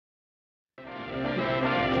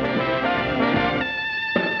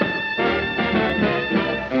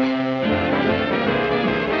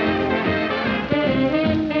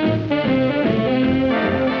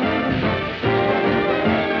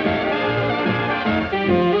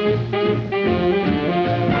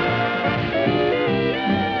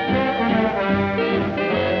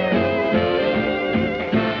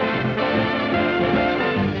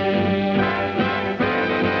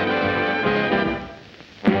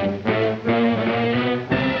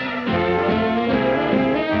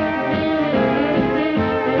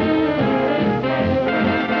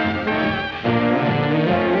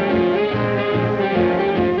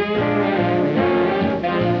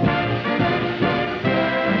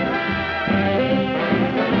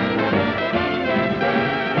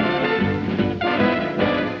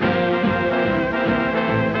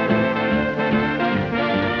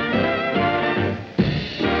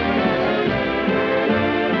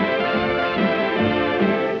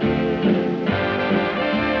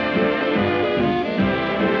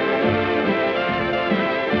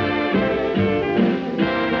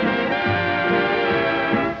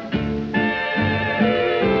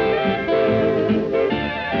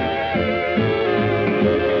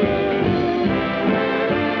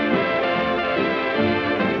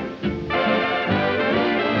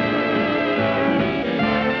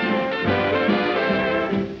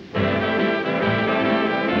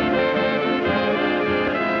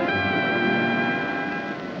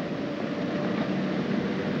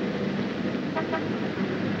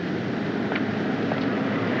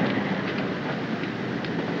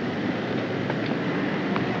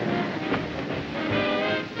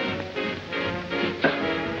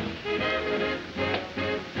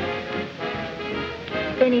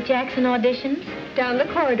Benny Jackson auditions? Down the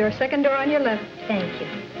corridor, second door on your left. Thank you.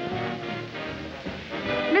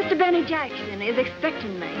 Mr. Benny Jackson is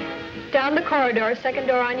expecting me. Down the corridor, second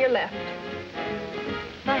door on your left.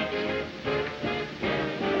 Thanks.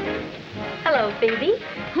 Hello, Phoebe.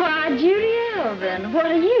 Why, Judy Alvin, what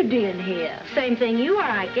are you doing here? Same thing you are,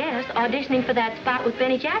 I guess, auditioning for that spot with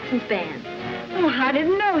Benny Jackson's band. Oh, I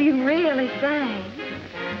didn't know you really sang.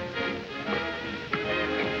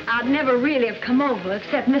 I'd never really have come over,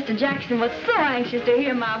 except Mr. Jackson was so anxious to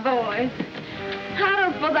hear my voice. I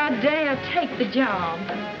don't suppose I'd dare take the job.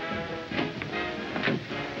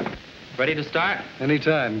 Ready to start?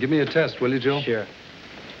 Anytime. Give me a test, will you, Joe? Sure.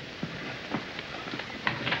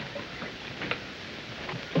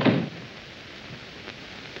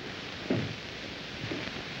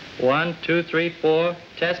 One, two, three, four,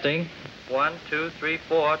 testing. 1, 2, 3,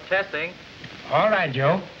 4, testing. All right,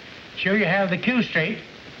 Joe. Sure you have the cue straight?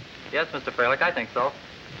 Yes, Mr. Freilich, I think so.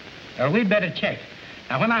 Well, we'd better check.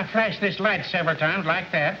 Now, when I flash this light several times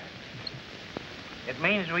like that, it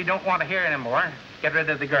means we don't want to hear anymore. Get rid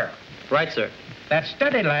of the girl. Right, sir. That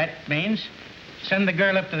steady light means send the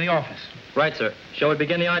girl up to the office. Right, sir. Shall we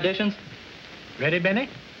begin the auditions? Ready, Benny?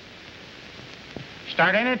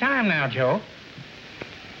 Start any time now, Joe.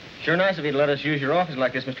 Sure nice if you'd let us use your office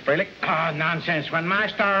like this, Mr. Freilich. Oh, nonsense. When my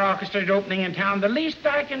star orchestra's opening in town, the least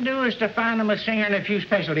I can do is to find them a singer and a few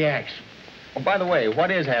specialty acts. Oh, by the way,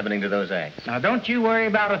 what is happening to those acts? Now, don't you worry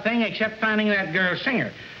about a thing except finding that girl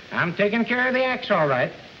singer. I'm taking care of the acts all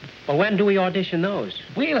right. Well, when do we audition those?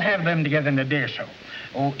 We'll have them together in a day or so.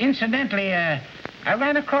 Oh, incidentally, I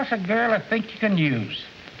ran across a girl I think you can use.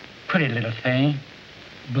 Pretty little thing.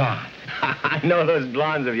 Blonde. I know those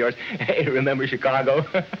blondes of yours. Hey, remember Chicago?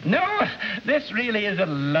 No, this really is a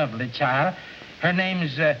lovely child. Her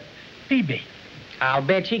name's Phoebe. I'll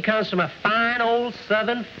bet she comes from a fine old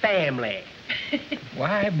Southern family.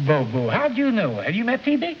 Why, Bobo, how'd you know? Have you met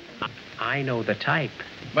Phoebe? I know the type.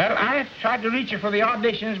 Well, I tried to reach her for the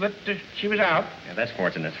auditions, but she was out. Yeah, that's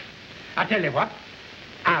fortunate. I'll tell you what.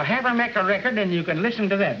 I'll have her make a record, and you can listen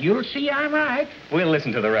to that. You'll see I'm right. We'll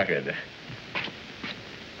listen to the record.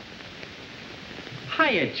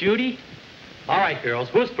 Hiya, Judy. All right, girls,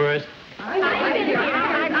 who's first? Wait a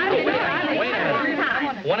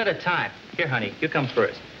minute. One at a time. Here, honey, you come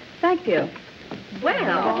first. Thank you. Well,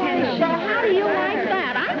 how do you like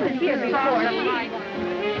that? I was here before.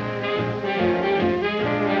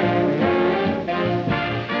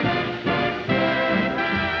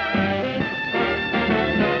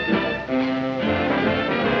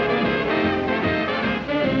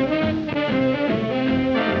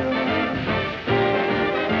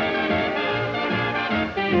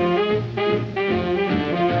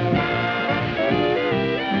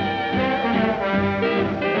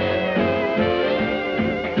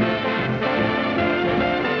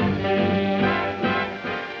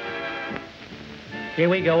 Here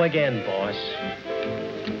we go again, boss.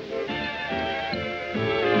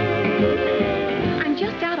 I'm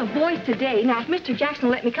just out of voice today. Now, if Mr. Jackson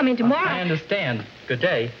will let me come in tomorrow... I understand. Good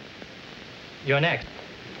day. You're next.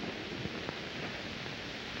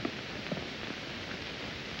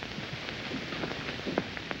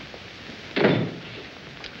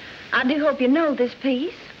 I do hope you know this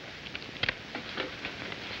piece.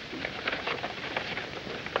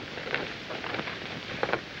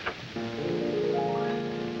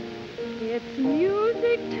 It's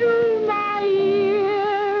music to my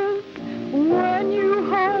ears when you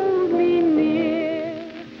hold me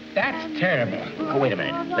near. That's terrible. Oh, wait a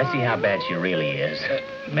minute. Let's see how bad she really is.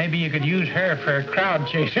 Maybe you could use her for a crowd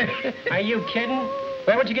chaser. Are you kidding?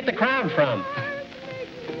 Where would you get the crowd from?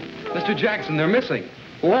 Mr. Jackson, they're missing.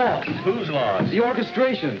 Lost. Who's lost? The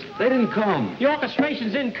orchestrations. They didn't come. The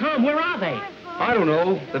orchestrations didn't come. Where are they? I don't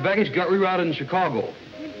know. The baggage got rerouted in Chicago.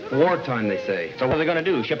 Wartime, they say. So what are they going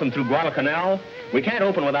to do? Ship them through Guadalcanal? We can't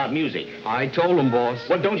open without music. I told them, boss.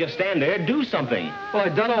 Well, don't just stand there. Do something. Well, I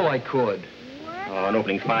done all I could. Oh, an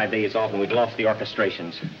opening 5 days off and we'd lost the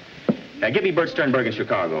orchestrations. Give me Bert Sternberg in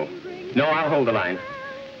Chicago. No, I'll hold the line.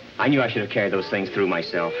 I knew I should have carried those things through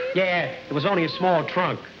myself. Yeah, it was only a small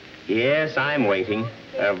trunk. Yes, I'm waiting.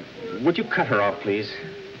 Would you cut her off, please?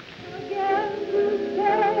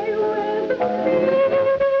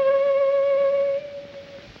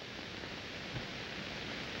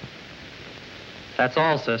 That's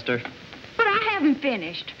all, sister. But I haven't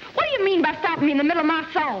finished. What do you mean by stopping me in the middle of my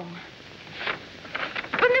song?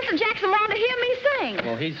 But Mr. Jackson wanted to hear me sing.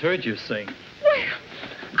 Well, he's heard you sing. Well,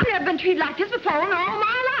 I've never been treated like this before in all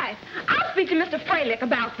my life. I'll speak to Mr. Freilich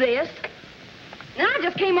about this. And I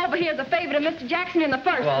just came over here as a favor to Mr. Jackson in the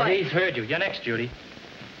first Well, place. he's heard you. You're next, Judy.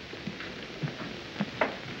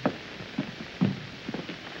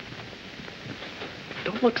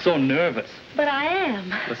 look so nervous. But I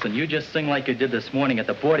am. Listen, you just sing like you did this morning at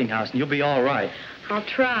the boarding house, and you'll be all right. I'll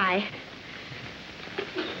try.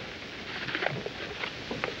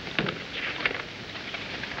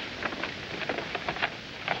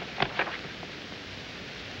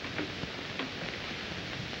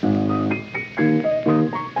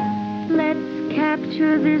 Let's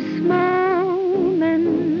capture this moment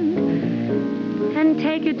and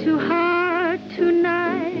take it to heart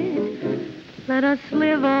tonight. Let us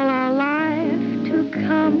live all our life to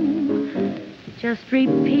come, just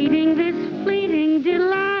repeating this fleeting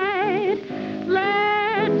delight.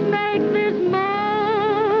 Let's make this moment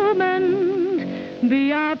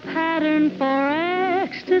be our pattern for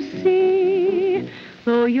ecstasy.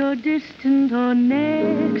 Though you're distant or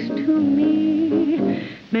next to me,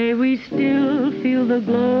 may we still feel the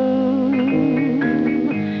glow.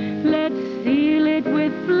 Let's seal it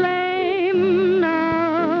with flame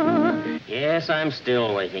now. Yes, I'm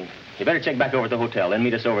still waiting. You better check back over at the hotel, then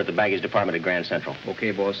meet us over at the baggage department at Grand Central. Okay,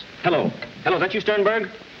 boss. Hello. Hello, is that you, Sternberg?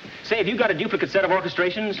 Say, have you got a duplicate set of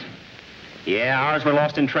orchestrations? Yeah, ours were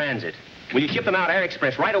lost in transit. Will you ship them out Air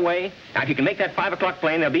Express right away? Now, if you can make that 5 o'clock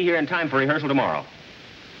plane, they'll be here in time for rehearsal tomorrow.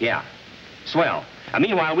 Yeah. Swell.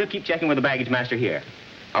 Meanwhile, we'll keep checking with the baggage master here.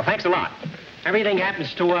 Oh, thanks a lot. Everything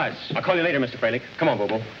happens to us. I'll call you later, Mr. Freilich. Come on,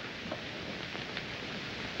 Bobo.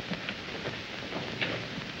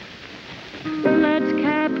 Let's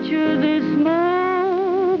capture this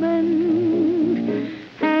moment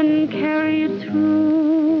and carry it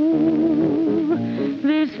through.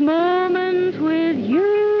 This moment with you.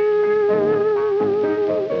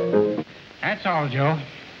 That's all, Joe.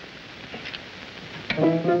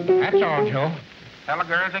 That's all, Joe. Tell the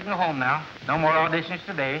girls they can go home now. No more auditions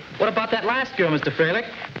today. What about that last girl, Mr. Freilich?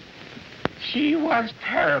 She was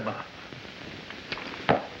terrible.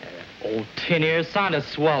 Old tin ears sounded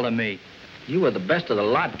swell to me. You were the best of the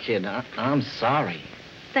lot, kid. I'm sorry.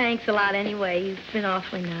 Thanks a lot anyway. You've been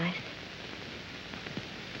awfully nice.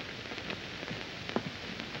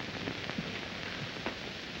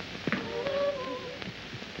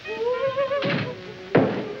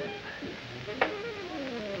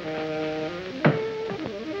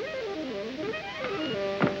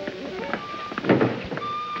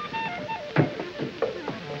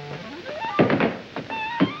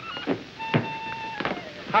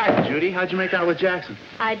 Hi, Judy. How'd you make out with Jackson?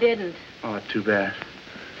 I didn't. Oh, too bad.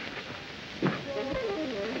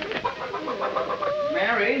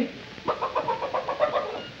 Mary?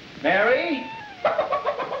 Mary?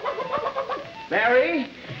 Mary?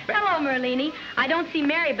 Hello, Merlini. I don't see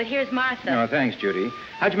Mary, but here's Martha. Oh, thanks, Judy.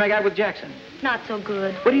 How'd you make out with Jackson? Not so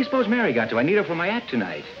good. What do you suppose Mary got to? I need her for my act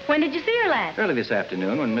tonight. When did you see her last? Early this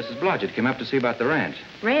afternoon when Mrs. Blodgett came up to see about the ranch.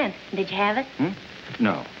 Rent. Did you have it?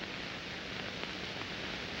 No.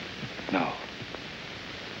 No.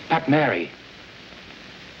 Not Mary.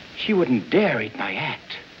 She wouldn't dare eat my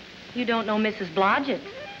act. You don't know Mrs. Blodgett.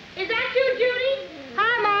 Is that you, Judy?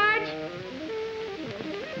 Hi, Marge.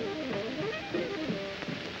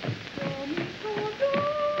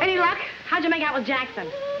 Any luck? How'd you make out with Jackson?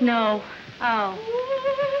 No. Oh.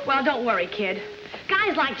 Well, don't worry, kid.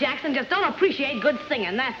 Guys like Jackson just don't appreciate good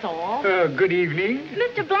singing, that's all. Good evening.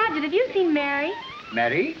 Mr. Blodgett, have you seen Mary?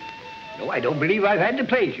 Mary? No, I don't believe I've had the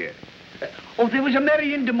pleasure. There was a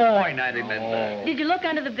Mary in Des Moines, I remember. Did you look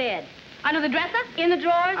under the bed? Under the dresser? In the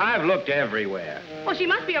drawers? I've looked everywhere. Well, she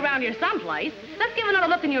must be around here someplace. Let's give another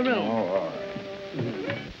look in your room. Oh.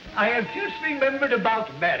 I have just remembered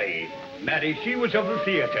about Mary. Mary, she was of the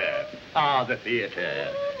theater. Ah, the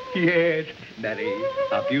theater. Yes, Mary,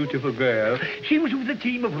 a beautiful girl. She was with the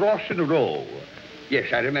team of Ross and Rowe.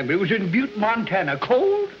 Yes, I remember. It was in Butte, Montana.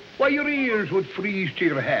 Cold? Why, your ears would freeze to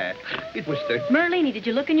your hat. It was the... Merlini, did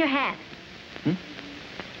you look in your hat?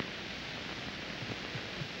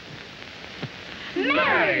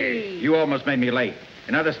 Mary! You almost made me late.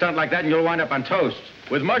 Another stunt like that and you'll wind up on toast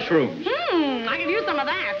with mushrooms. I could use some of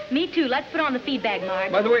that. Me too. Let's put on the feedback,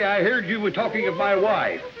 Marge. By the way, I heard you were talking of my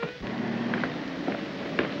wife.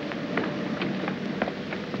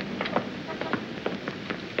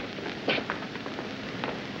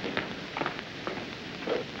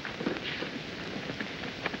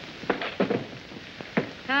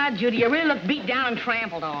 Judy, you really look beat down and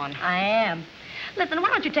trampled on. I am. Listen, why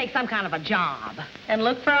don't you take some kind of a job? And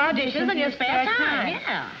look for auditions in your spare time.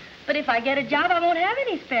 Yeah. But if I get a job, I won't have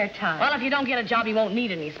any spare time. Well, if you don't get a job, you won't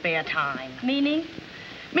need any spare time. Meaning?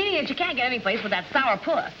 Meaning that you can't get any place with that sour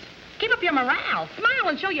puss. Keep up your morale. Smile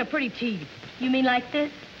and show your pretty teeth. You mean like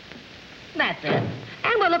this? That's it.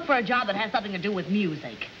 And we'll look for a job that has something to do with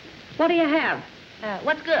music. What do you have?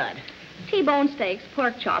 What's good? T-bone steaks,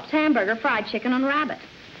 pork chops, hamburger, fried chicken, and rabbit.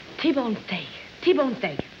 T-bone steak. T-bone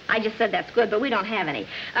steak. I just said that's good, but we don't have any.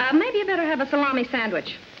 Maybe you better have a salami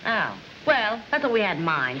sandwich. Oh, well, that's what we had in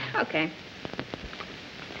mind. Okay.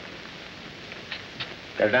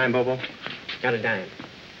 Got a dime, Bobo? Got a dime.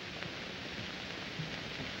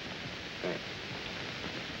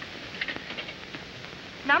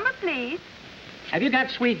 Number, please. Have you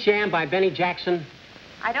got Sweet Jam by Benny Jackson?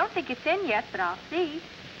 I don't think it's in yet, but I'll see.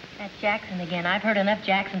 That's Jackson again. I've heard enough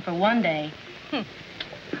Jackson for one day.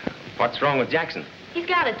 What's wrong with Jackson? He's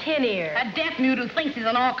got a tin ear. A deaf mute who thinks he's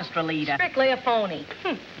an orchestra leader. Strictly a phony.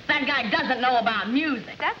 That guy doesn't know about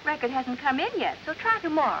music. That record hasn't come in yet, so try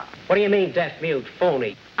tomorrow. What do you mean, deaf mute,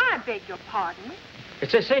 phony? I beg your pardon.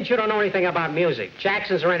 It's a cinch you don't know anything about music,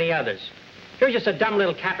 Jackson's or any others. You're just a dumb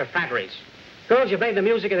little cap of flatteries. Girls, you play the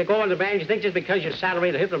music and they go on the band, you think just because your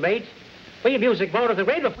salary to hit the rate? Well, your music won't at the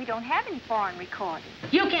rate of... We don't have any foreign recordings.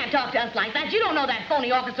 You can't talk to us like that. You don't know that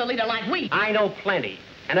phony orchestra leader like we. I know plenty.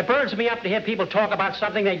 And it burns me up to hear people talk about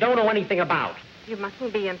something they don't know anything about. You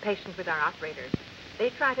mustn't be impatient with our operators. They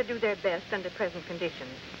try to do their best under present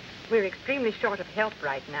conditions. We're extremely short of help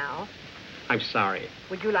right now. I'm sorry.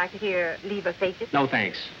 Would you like to hear Leave a Face It? No,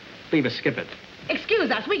 thanks. Leave us skip it. Excuse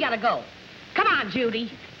us. We gotta go. Come on,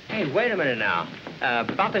 Judy. Hey, wait a minute now.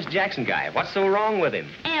 About this Jackson guy, what's so wrong with him?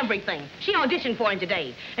 Everything. She auditioned for him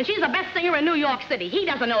today, and she's the best singer in New York City. He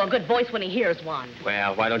doesn't know a good voice when he hears one.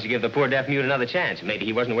 Well, why don't you give the poor deaf mute another chance? Maybe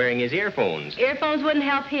he wasn't wearing his earphones. Earphones wouldn't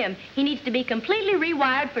help him. He needs to be completely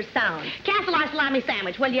rewired for sound. Cancel our salami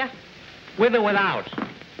sandwich, will you? With or without?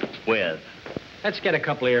 With. Let's get a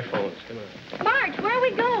couple of earphones. Come on. Marge, where are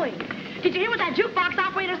we going? Did you hear what that jukebox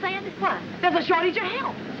operator said? What? There's a shortage of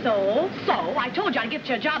help. So, I told you I'd get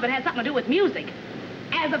you a job that had something to do with music.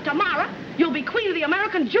 As of tomorrow, you'll be queen of the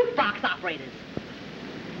American jukebox operators.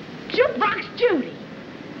 Jukebox Judy.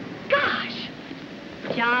 Gosh.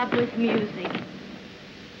 Job with music.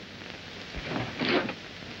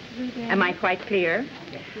 Am I quite clear?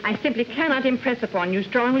 I simply cannot impress upon you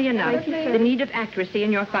strongly enough the need of accuracy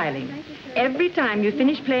in your filing. Every time you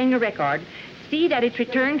finish playing a record, see that it's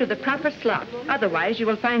returned to the proper slot. Otherwise, you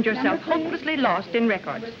will find yourself hopelessly lost in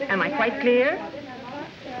records. Am I quite clear?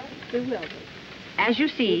 As you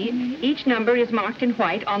see, each number is marked in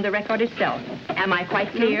white on the record itself. Am I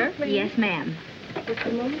quite clear? Yes, ma'am.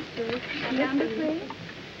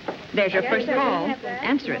 There's your first call.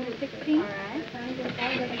 Answer it.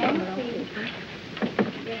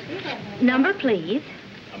 Number, please.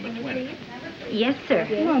 Number 20. Yes, sir.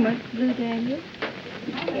 Moment, Blue Daniel.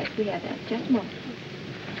 Yes, we have that. Just a moment.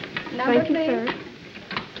 Thank you, sir.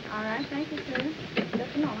 All right, thank you, sir.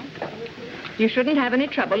 Just a moment. You shouldn't have any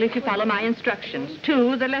trouble if you follow my instructions.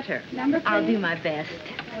 To the letter. Number, I'll do my best.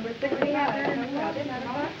 Number 6, we have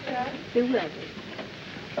there.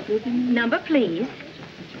 Bewildered. Number, please.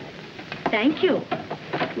 Thank you.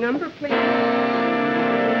 Number, please.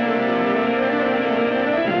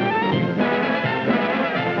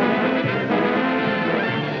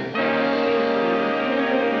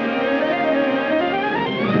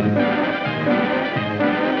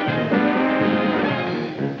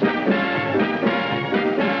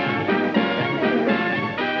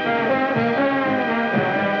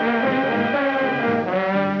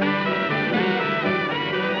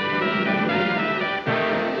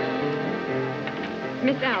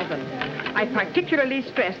 Miss Alvin, I particularly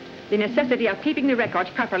stressed the necessity of keeping the records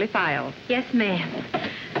properly filed. Yes, ma'am.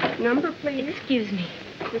 Number, please. Excuse me.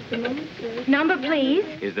 Just a moment, sir. Number, please.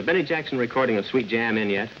 Is the Benny Jackson recording of Sweet Jam in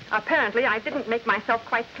yet? Apparently, I didn't make myself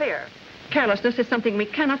quite clear. Carelessness is something we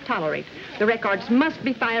cannot tolerate. The records must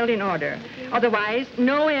be filed in order. Otherwise,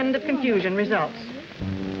 no end of confusion results.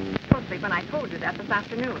 Mostly when I told you that this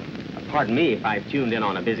afternoon. Pardon me if I've tuned in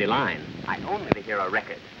on a busy line. I only to hear a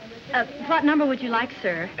record. What number would you like,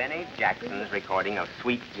 sir? Benny Jackson's recording of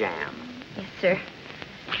Sweet Jam. Yes, sir.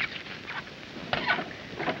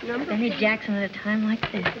 Benny Jackson at a time like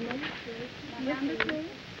this.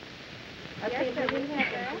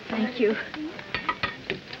 Thank you.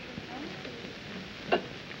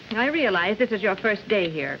 I realize this is your first day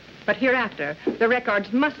here, but hereafter, the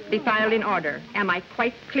records must be filed in order. Am I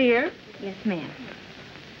quite clear? Yes, ma'am.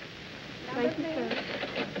 Thank you, sir.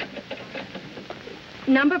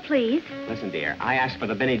 Number, please. Listen, dear, I asked for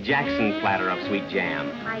the Benny Jackson platter of Sweet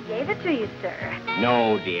Jam. I gave it to you, sir.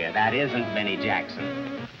 No, dear, that isn't Benny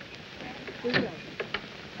Jackson.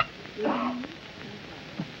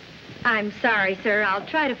 I'm sorry, sir. I'll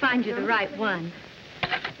try to find you the right one.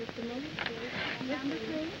 Just a moment, sir. Number,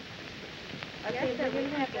 please. Yes, sir, we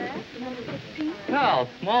have that. Number 16. Well,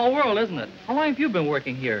 small world, isn't it? How long have you been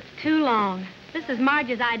working here? Too long. This is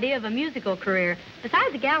Marge's idea of a musical career.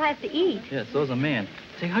 Besides, the gal has to eat. Yes, so's a man.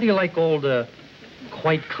 Say, how do you like old,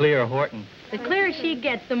 quite clear Horton? The clearer she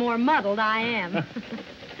gets, the more muddled I am.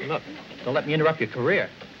 Look, don't let me interrupt your career.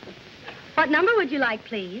 What number would you like,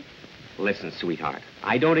 please? Listen, sweetheart,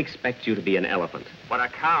 I don't expect you to be an elephant. But a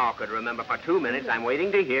cow could remember for 2 minutes I'm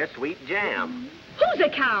waiting to hear Sweet Jam. Who's a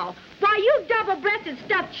cow? Why, you double-breasted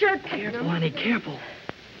stuffed shirt. Careful, honey, careful.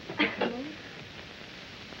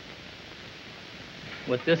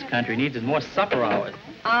 What this country needs is more supper hours.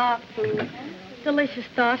 Food. Delicious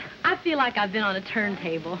thought. I feel like I've been on a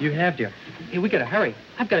turntable. You have, dear. Hey, we gotta hurry.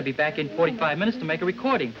 I've got to be back in 45 minutes to make a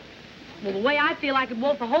recording. Well, the way I feel, I could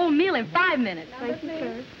wolf a whole meal in 5 minutes. Thank you,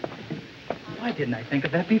 sir. Why didn't I think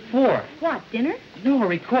of that before? What, dinner? No, a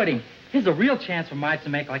recording. Here's a real chance for Marge to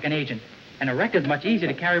make like an agent. And a record's much easier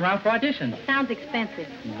to carry around for auditions. Sounds expensive.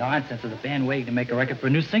 Nonsense. There's a band waiting to make a record for a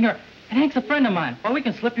new singer. And Hank's a friend of mine. Well, we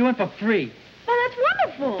can slip you in for free. Oh, that's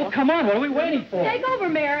wonderful. Well, come on. What are we waiting for? Take over,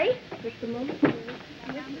 Mary. Just a moment.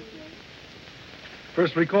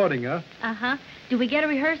 First recording, huh? Uh-huh. Do we get a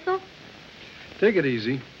rehearsal? Take it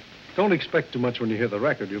easy. Don't expect too much when you hear the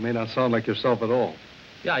record. You may not sound like yourself at all.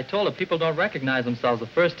 Yeah, I told her people don't recognize themselves the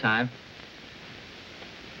first time.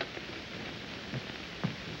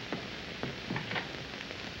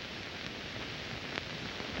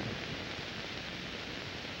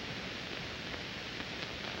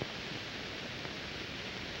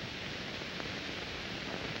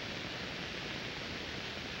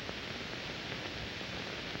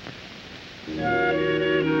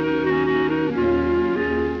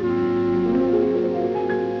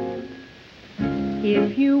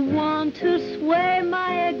 If you want to sway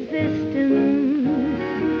my existence,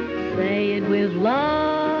 say it with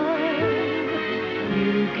love.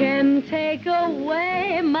 You can take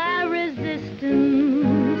away my resistance,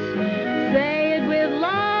 say it with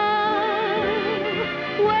love.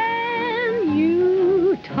 When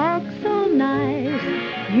you talk so nice,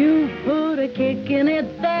 you put a kick in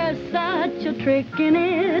it, there's such a trick in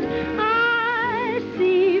it. I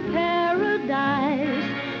see paradise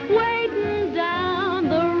waiting down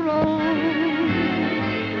the road.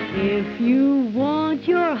 If you want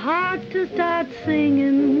your heart to start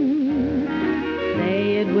singing,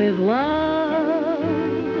 say it with love.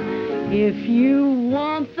 If you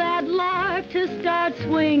want that lark to start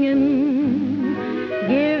swinging,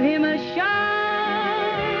 give him a shove.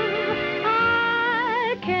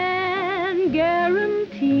 I can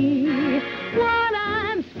guarantee what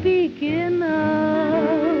I'm speaking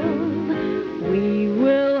of. We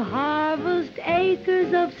will harvest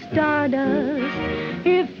acres of stardust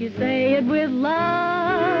if you say it with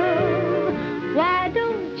love. Why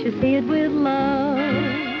don't you say it with love?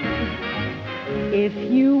 If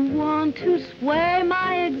you want to sway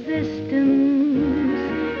my existence,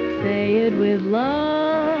 say it with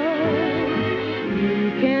love.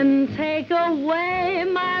 You can take away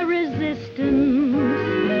my resistance,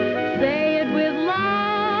 say it with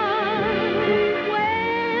love.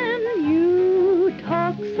 When you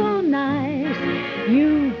talk so nice,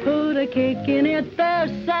 you put a kick in it,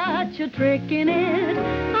 there's such a trick in it.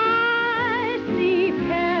 I see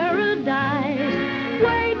paradise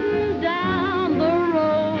waiting down the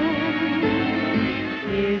road.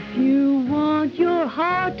 If you want your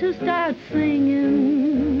heart to start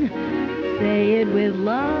singing, say it with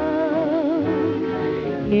love.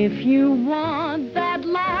 If you want that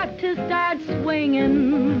lark to start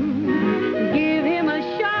swinging, give him a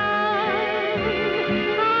shove.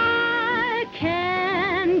 I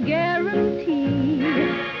can guarantee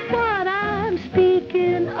what I'm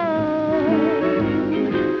speaking of.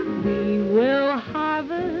 We will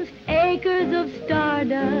harvest acres of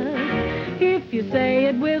stardust if you say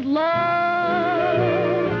it with love.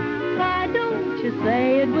 Why don't you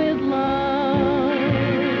say it with love?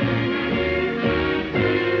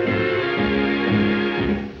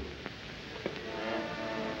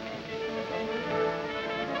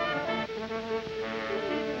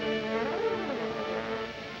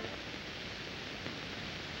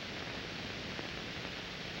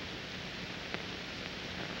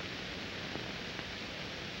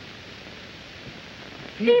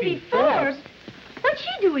 Phoebe Forbes? What's she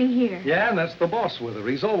doing here? Yeah, and that's the boss with her.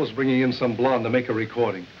 He's always bringing in some blonde to make a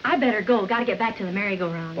recording. I better go. Gotta get back to the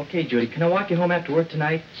merry-go-round. Okay, Judy, can I walk you home after work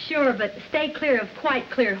tonight? Sure, but stay clear of quite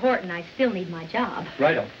clear Horton. I still need my job.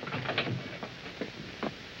 Righto.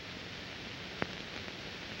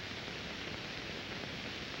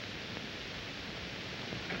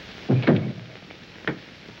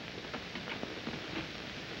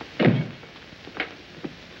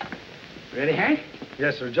 Ready, Hank?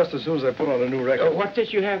 Yes, sir, just as soon as I put on a new record. What's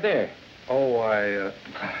this you have there? Oh, I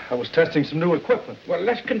was testing some new equipment. Well,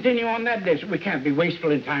 let's continue on that day. We can't be wasteful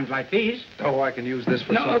in times like these. Oh, I can use this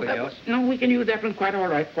for something else. No, we can use that one quite all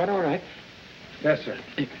right, quite all right. Yes, sir.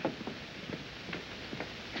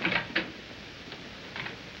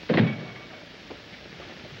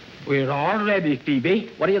 We're all ready, Phoebe.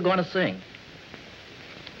 What are you going to sing?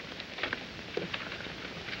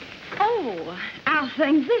 Oh, I'll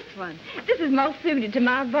sing this one. This is most suited to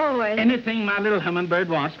my voice. Anything my little hummingbird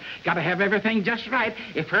wants. Got to have everything just right.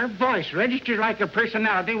 If her voice registers like her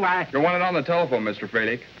personality, why... You're wanted on the telephone, Mr.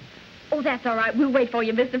 Fralick. Oh, that's all right. We'll wait for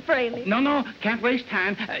you, Mr. Fraley. No, can't waste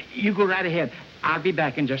time. You go right ahead. I'll be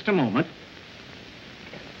back in just a moment.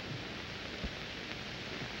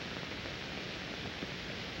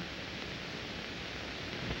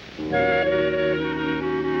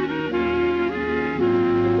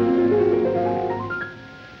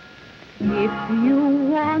 If you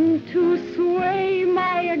want to sway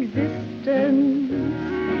my existence,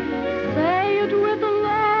 say it with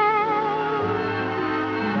love.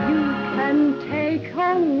 You can take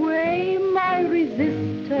away my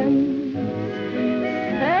resistance,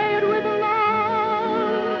 say it with love.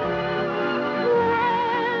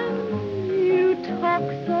 When you talk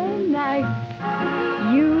so nice,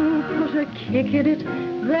 you put a kick in it,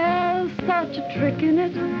 there's such a trick in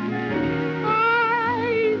it.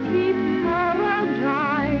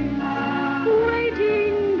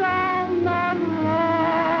 Waiting down that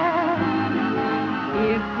road.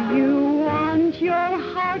 If you want your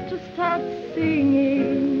heart to start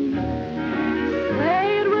singing,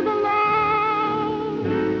 say it with love.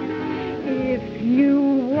 If you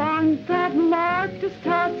want that mark to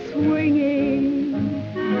start swinging,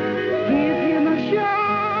 give him a shot.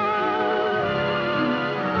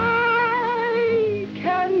 I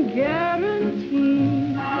can guarantee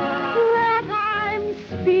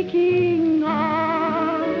speaking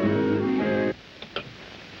of.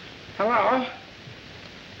 Hello?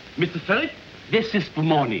 Mr. Philip, this is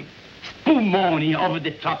Spumoni. Spumoni over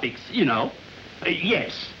the tropics, you know.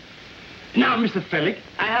 Yes. Now, Mr. Philip,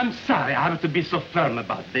 I am sorry I have to be so firm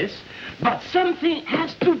about this, but something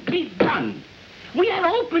has to be done. We are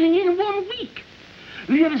opening in 1 week.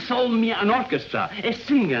 You have sold me an orchestra, a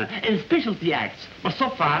singer, and specialty acts, but so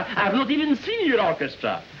far I have not even seen your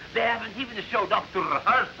orchestra. They haven't even showed up to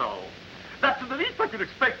rehearsal. That's the least I could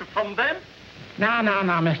expect from them. Now,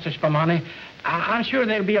 Mr. Spumoni. I'm sure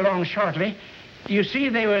they'll be along shortly. You see,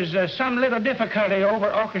 there was some little difficulty over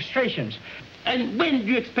orchestrations. And when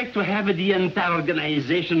do you expect to have the entire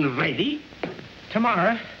organization ready?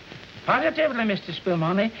 Tomorrow. Positively, Mr.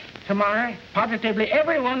 Spumoni. Tomorrow, positively,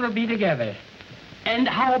 everyone will be together. And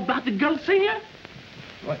how about the girl singer?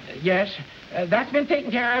 Well, yes, that's been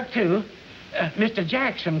taken care of, too. Mr.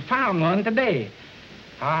 Jackson found one today.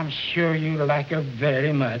 I'm sure you'll like her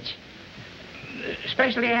very much.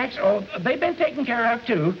 Specialty acts, oh, they've been taken care of,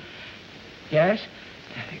 too. Yes.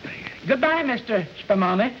 Goodbye, Mr.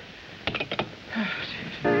 Spumoni.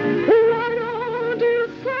 Why don't you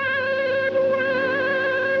say it with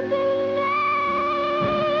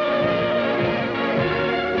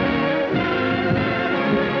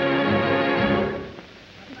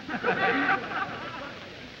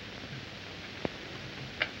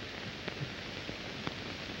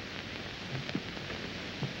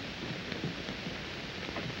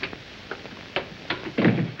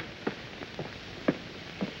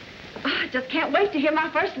Just can't wait to hear my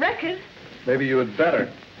first record. Maybe you had better.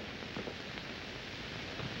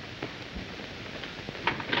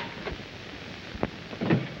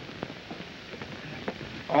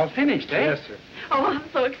 All finished, eh? Yes, sir. Oh, I'm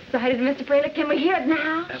so excited, Mr. Fraley. Can we hear it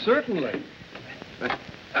now? Certainly.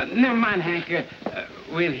 Never mind, Hank.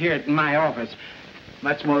 We'll hear it in my office.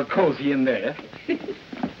 Much more cozy in there.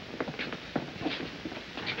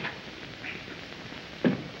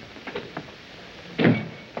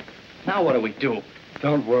 Now what do we do?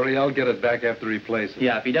 Don't worry, I'll get it back after he plays it.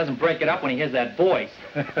 Yeah, if he doesn't break it up when he hears that voice.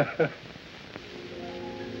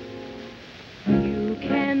 You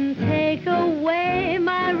can take away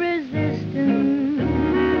my resistance,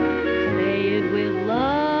 say it with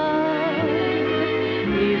love.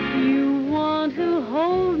 If you want to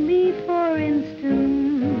hold me, for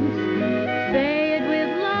instance, say it with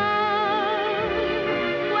love.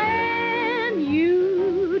 When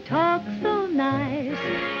you talk so nice,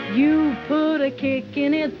 you put a kick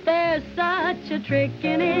in it, there's such a trick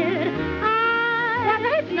in it.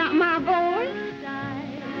 That's not my voice.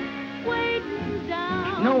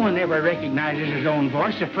 No one ever recognizes his own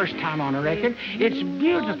voice the first time on a record. It's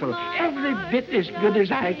beautiful, every bit as good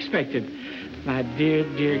as I expected. My dear,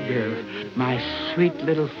 dear girl, my sweet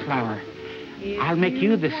little flower. I'll make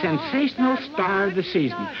you the sensational star of the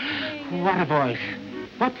season. What a voice.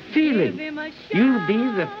 What feeling. You'll be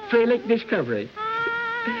the Fralick discovery.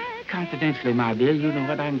 Confidentially, my dear, you know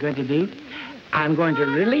what I'm going to do? I'm going to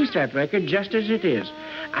release that record just as it is.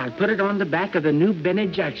 I'll put it on the back of the new Benny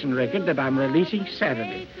Jackson record that I'm releasing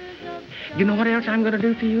Saturday. You know what else I'm going to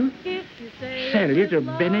do for you? Sell you to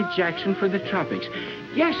Benny Jackson for the tropics.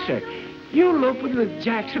 Yes, sir. You'll open with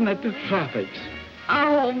Jackson at the tropics.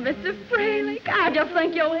 Oh, Mr. Fralick, I just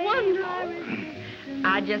think you're wonderful.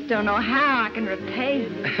 I just don't know how I can repay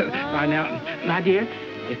you. Why, now, my dear,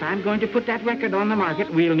 if I'm going to put that record on the market,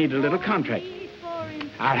 we'll need a little contract.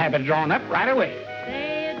 I'll have it drawn up right away.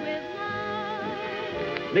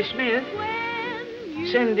 Miss Smith,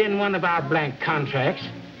 send in one of our blank contracts.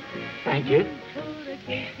 Thank you.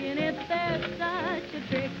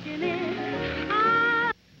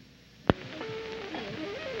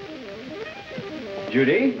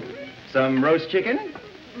 Judy, some roast chicken?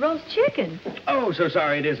 Roast chicken? Oh, so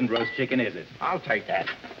sorry, it isn't roast chicken, is it? I'll take that.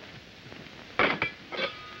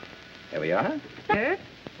 There we are. Sir?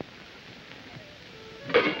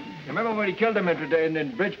 Remember when he killed him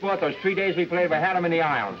in Bridgeport, those 3 days we played, we had him in the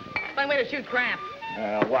aisles. Fine way to shoot crap.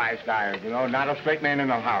 Wise guy, you know, not a straight man in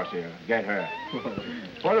the house here. Get her.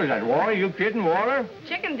 What is that, water? You kidding, water?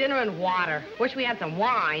 Chicken dinner and water. Wish we had some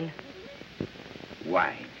wine.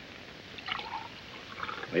 Wine.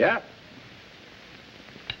 Yeah.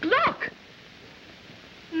 Look!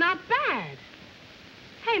 Not bad.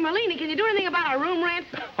 Hey, Merlini, can you do anything about our room rent?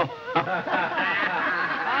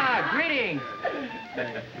 Greetings.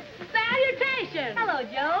 Salutations! Hello,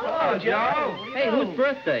 Joe. Hello, Joe. Hey, whose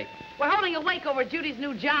birthday? We're holding a wake over Judy's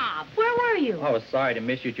new job. Where were you? Oh, I was sorry to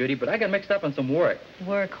miss you, Judy, but I got mixed up on some work.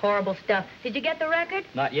 Work, horrible stuff. Did you get the record?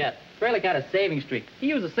 Not yet. Barely got a saving streak. He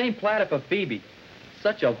used the same platter for Phoebe.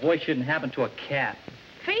 Such a voice shouldn't happen to a cat.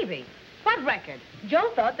 Phoebe, what record?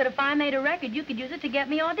 Joe thought that if I made a record, you could use it to get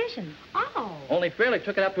me auditions. Oh. Only Fralick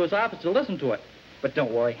took it up to his office to listen to it. But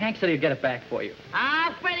don't worry, Hank said he'd get it back for you.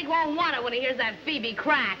 Ah, Fralick won't want it when he hears that Phoebe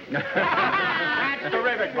crack. That's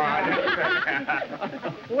terrific, Marge.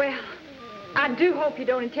 Well, I do hope you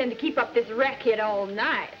don't intend to keep up this racket all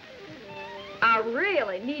night. I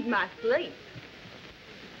really need my sleep.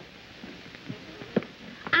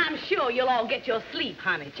 I'm sure you'll all get your sleep,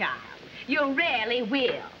 honey child. You really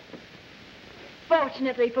will.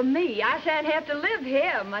 Fortunately for me, I shan't have to live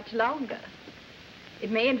here much longer.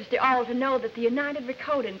 It may interest you all to know that the United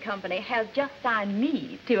Recording Company has just signed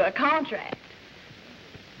me to a contract.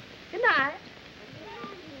 Good night.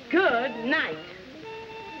 Good night.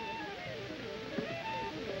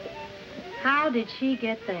 How did she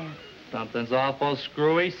get that? Something's awful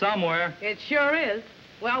screwy somewhere. It sure is.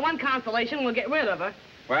 Well, one consolation, we'll get rid of her.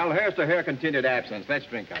 Well, here's to her continued absence. Let's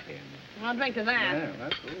drink up here. I'll drink to that. Yeah,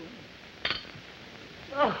 that's cool.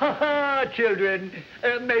 Ah, children,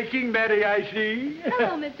 making merry, I see.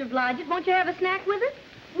 Hello, Mr. Blodgett. Won't you have a snack with us?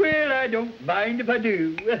 Well, I don't mind if I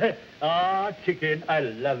do. Chicken, I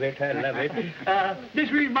love it, I love it.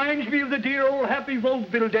 This reminds me of the dear old happy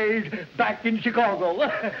vaudeville days back in Chicago. Well,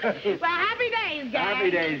 happy days, guys.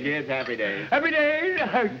 Happy days, kids, happy days. Happy days.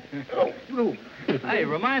 Hey,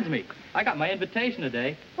 reminds me, I got my invitation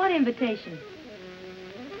today. What invitation?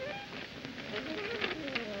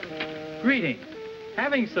 Greetings.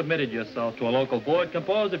 Having submitted yourself to a local board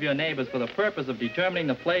composed of your neighbors for the purpose of determining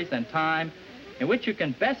the place and time in which you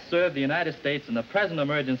can best serve the United States in the present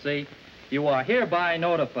emergency, you are hereby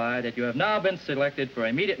notified that you have now been selected for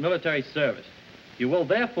immediate military service. You will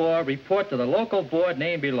therefore report to the local board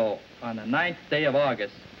named below on the 9th day of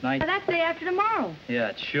August. Well, that's day after tomorrow. Yeah,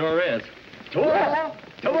 it sure is. To war!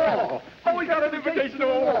 To war! Oh, we got an invitation to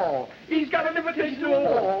war! He's got an invitation to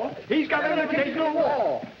war! He's got an invitation to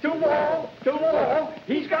war! To war! To war!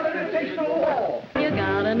 He's got an invitation to war! You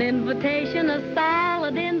got an invitation, a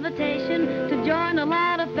solid invitation to join a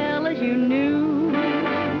lot of fellas you knew.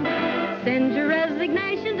 Send your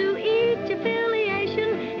resignation to each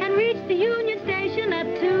affiliation and reach the Union Station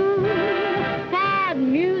at 2. Hot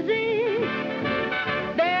music,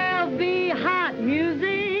 there'll be hot music.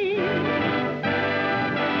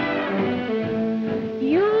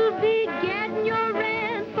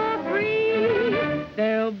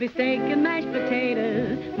 There'll be steak and mashed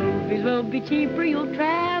potatoes. Movies will be cheaper. You'll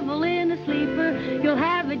travel in a sleeper. You'll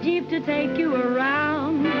have a Jeep to take you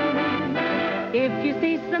around. If you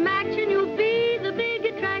see some action, you'll be the big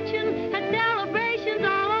attraction at celebrations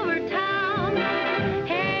all over town.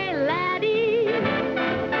 Hey, laddie,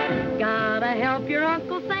 gotta help your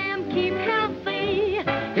Uncle Sam keep healthy.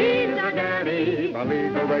 He's our daddy. By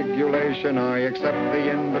legal regulation, I accept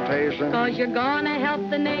the invitation. 'Cause you're gonna help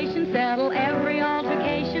the nation settle every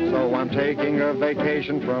altercation. So I'm taking a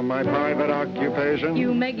vacation from my private occupation.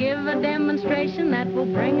 You may give a demonstration that will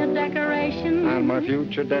bring a decoration. And my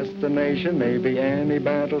future destination may be any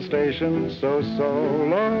battle station. So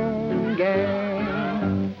long,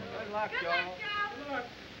 again.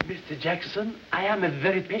 Mr. Jackson, I am a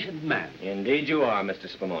very patient man. Indeed you are, Mr.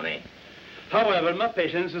 Spumoni. However, my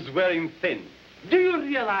patience is wearing thin. Do you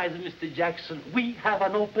realize, Mr. Jackson, we have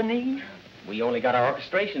an opening? We only got our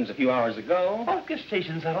orchestrations a few hours ago.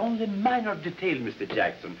 Orchestrations are only minor detail, Mr.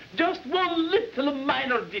 Jackson. Just one little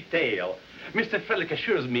minor detail. Mr. Frelick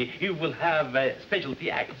assures me you will have specialty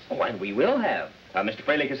acts. Oh, and we will have. Mr.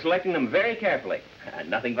 Frelick is selecting them very carefully.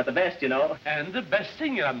 Nothing but the best, you know. And the best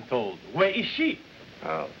singer, I'm told. Where is she?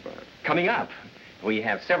 Coming up. We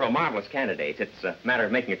have several marvelous candidates. It's a matter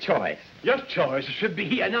of making a choice. Your choice should be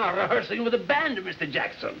here now rehearsing with the band, Mr.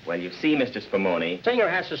 Jackson. Well, you see, Mr. Spumoni. Singer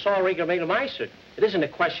has to saw Regelmeister. It isn't a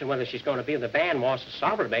question whether she's going to be in the band, was the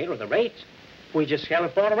sovereign or the rates. We just held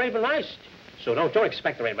it for the Regelmeister. So don't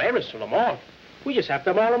expect the Regelmeister to them all. We just have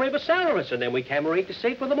to all the salaries, and then we can rate the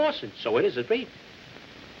seat for the Mawson. So it is agreed.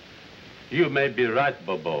 You may be right,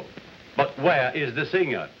 Bobo. But where is the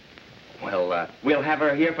singer? Well, we'll have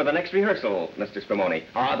her here for the next rehearsal, Mr. Spumoni.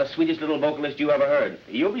 The sweetest little vocalist you ever heard.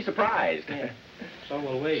 You'll be surprised. Yeah. So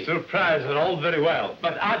will we. Surprised are all very well,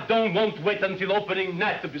 but I don't want to wait until opening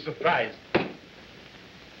night to be surprised.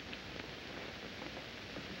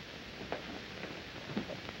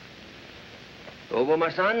 Bobo,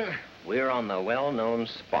 my son, we're on the well-known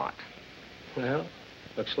spot. Well,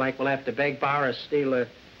 looks like we'll have to beg, borrow, or steal a...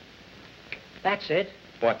 That's it.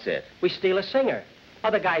 What's it? We steal a singer.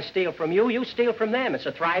 Other guys steal from you, you steal from them. It's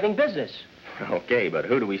a thriving business. Okay, but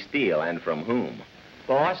who do we steal and from whom?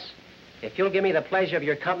 Boss, if you'll give me the pleasure of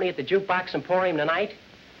your company at the Jukebox Emporium tonight,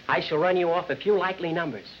 I shall run you off a few likely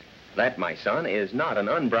numbers. That, my son, is not an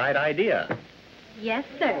unbright idea. Yes,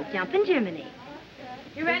 sir. Jumpin' Jiminy.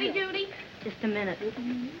 You ready, Judy? Just a minute.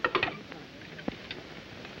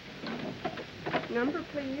 Number,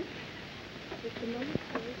 please. Just a moment,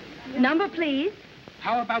 please. Number, please.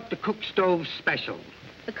 How about the cook stove special?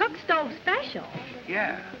 The cook stove special?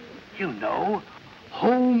 Yeah. You know,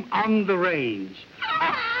 home on the range.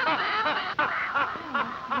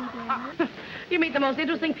 You meet the most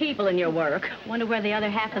interesting people in your work. Wonder where the other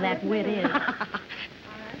half of that wit is.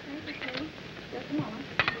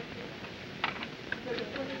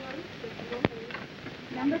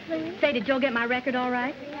 Number, please. Say, did Joe get my record all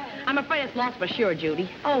right? I'm afraid it's lost for sure, Judy.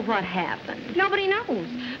 Oh, what happened? Nobody knows.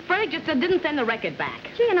 Freddie just didn't send the record back.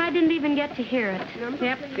 Gee, and I didn't even get to hear it.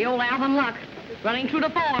 Yep, the old Alvin luck. Running through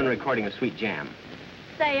the I'm phone. recording a sweet jam.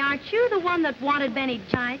 Say, aren't you the one that wanted Benny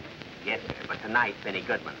Giant? Yes, sir, but tonight, Benny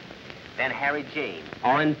Goodman. Then Harry James,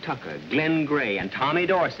 Orrin Tucker, Glenn Gray, and Tommy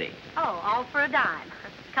Dorsey. Oh, all for a dime.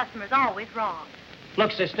 Customer's always wrong.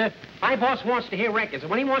 Look, sister, my boss wants to hear records, and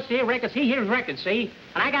when he wants to hear records, he hears records, see?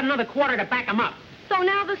 And I got another quarter to back him up. So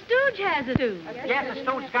now the stooge has a stooge. Yes, the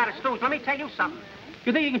stooge's got a stooge. Let me tell you something.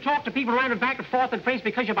 You think you can talk to people around and back and forth and face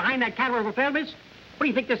because you're behind that counter of a pelvis? What do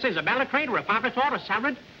you think this is, a ballet trade or a papator or a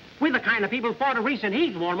salad? We're the kind of people for the recent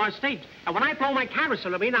heat warm our stage. And when I blow my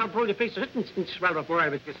carousel, I'll blow your face to swell up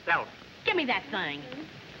wherever it's yourself. Give me that thing.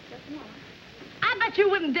 I bet you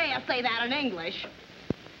wouldn't dare say that in English.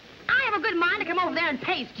 I have a good mind to come over there and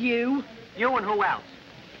paste you. You and who else?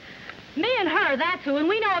 Me and her, that's who, and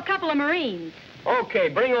we know a couple of Marines. Okay,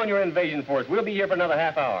 bring on your invasion force. We'll be here for another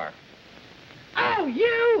half hour. Oh,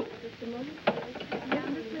 you!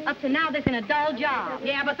 Up to now, this been a dull job.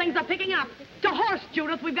 Yeah, but things are picking up. To horse,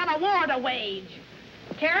 Judith, we've got a war to wage.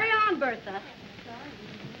 Carry on, Bertha.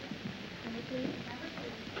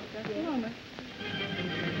 Just a moment.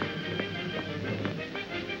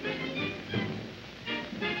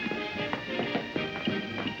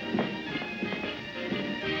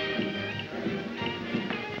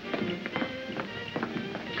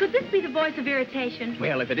 Could this be the voice of irritation?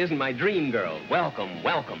 Well, if it isn't my dream girl, welcome,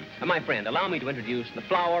 welcome. My friend, allow me to introduce the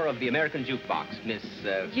flower of the American jukebox, Miss...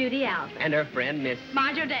 Judy Alvin. And her friend, Miss...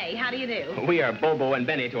 Marge O'Day, how do you do? We are Bobo and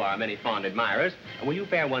Benny to our many fond admirers. Will you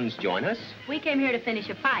fair ones join us? We came here to finish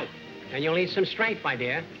a fight. And you'll need some strength, my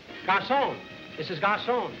dear. Garçon, this is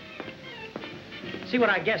Garçon. See what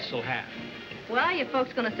our guests will have. Well, you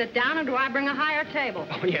folks gonna sit down, or do I bring a higher table?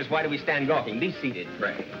 Oh, yes, why do we stand gawking? Be seated,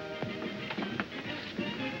 pray.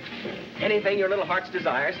 Anything your little heart's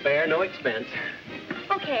desire, spare no expense.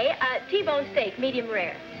 Okay, T-bone steak, medium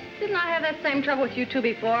rare. Didn't I have that same trouble with you two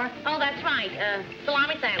before? Oh, that's right.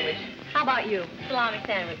 Salami sandwich. How about you? Salami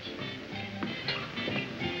sandwich.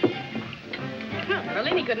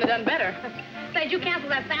 Bellini couldn't have done better. Say, did you cancel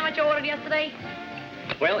that sandwich you ordered yesterday?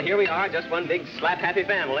 Well, here we are, just one big slap-happy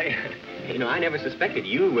family. You know, I never suspected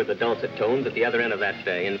you were the dulcet tones at the other end of that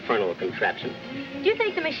infernal contraption. Do you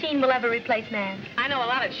think the machine will ever replace man? I know a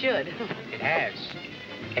lot it should. It has.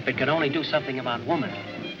 If it could only do something about woman.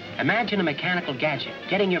 Imagine a mechanical gadget,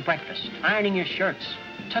 getting your breakfast, ironing your shirts,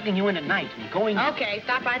 tucking you in at night, and going... Okay,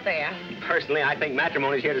 stop right there. Personally, I think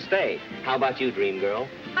matrimony's here to stay. How about you, dream girl?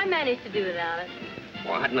 I managed to do without it.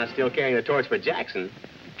 Well, I'm not still carrying the torch for Jackson.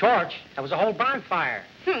 Torch? That was a whole bonfire.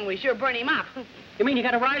 We sure burn him up. You mean you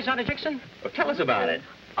got a rise on it, Jackson? Well, tell us about it.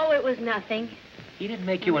 Oh, it was nothing. He didn't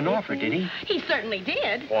make you an offer, did he? He certainly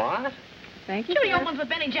did. What? Thank you, Judy Dad. opens with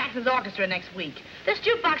Benny Jackson's orchestra next week. This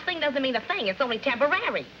jukebox thing doesn't mean a thing. It's only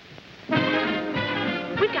temporary.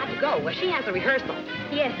 We've got to go. She has a rehearsal.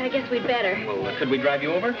 Yes, I guess we'd better. Well, could we drive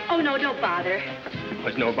you over? Oh, no, don't bother. Well,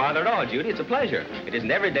 it's no bother at all, Judy. It's a pleasure. It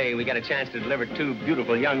isn't every day we get a chance to deliver two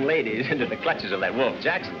beautiful young ladies into the clutches of that wolf,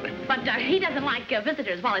 Jackson. But he doesn't like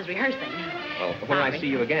visitors while he's rehearsing. Well, when I see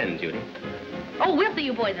you again, Judy? Oh, we'll see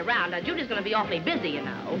you boys around. Judy's going to be awfully busy, you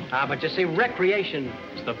know. But you see, recreation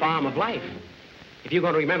is the balm of life. If you're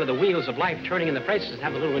going to remember the wheels of life turning in the places and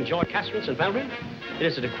have a little enjoy Casterance and Belleville, it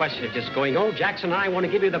isn't a question of just going, oh, Jackson and I want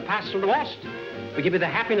to give you the pass from the West. We give you the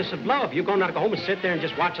happiness of love. You're going not to go home and sit there and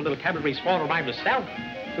just watch a little cavalry squad arrive to stealth.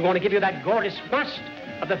 We're going to give you that gorgeous must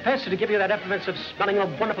of the festa to give you that effervescence of smelling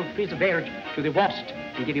of wonderful breeze of air to the West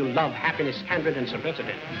and give you love, happiness, candor, and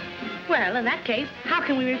simplicity. Well, in that case, how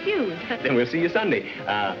can we refuse? Then we'll see you Sunday.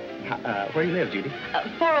 Where do you live, Judy?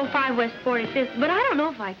 405 West 45th, but I don't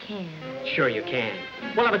know if I can. Sure you can.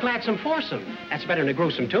 We'll have a gladsome foursome. That's better than a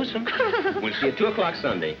gruesome twosome. We'll see you at 2 o'clock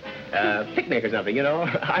Sunday. Picnic or something, you know.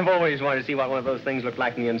 I've always wanted to see what one of those things look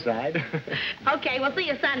like on the inside. Okay, we'll see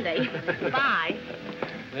you Sunday. Bye.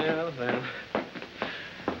 Well.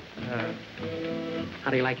 How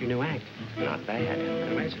do you like your new act? Not bad.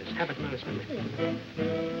 Have it nice with me.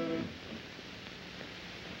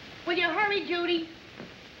 Will you hurry, Judy?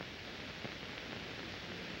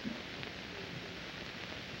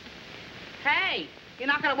 Hey, you're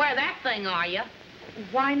not going to wear that thing, are you?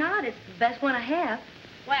 Why not? It's the best one I have.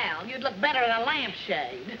 Well, you'd look better in a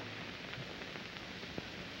lampshade.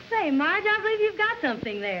 Say, Marge, I believe you've got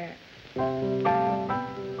something there.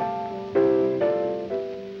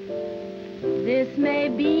 This may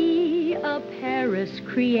be a Paris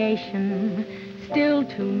creation. Still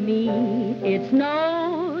to me, it's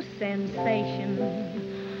no sensation.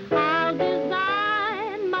 I'll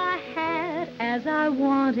design my hat as I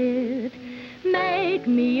want it. Make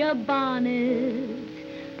me a bonnet,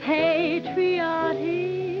 patriotic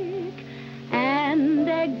and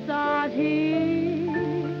exotic.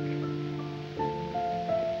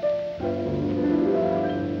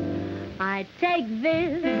 I take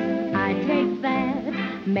this, I take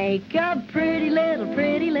that, make a pretty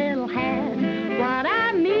little hat. What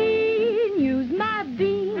I mean, use my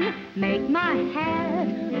beam, make my hat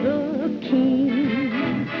look keen.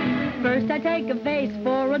 First I take a vase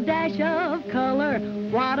for a dash of color.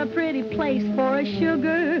 What a pretty place for a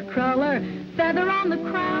sugar cruller. Feather on the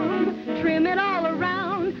crown, trim it all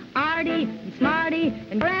around. Arty and smarty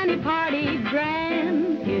and granny party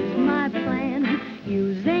grand is my plan.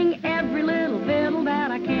 Using every little fiddle that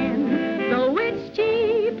I can. Though it's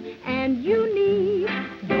cheap and unique,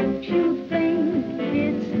 don't you think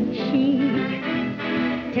it's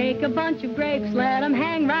chic? Take a bunch of grapes, let them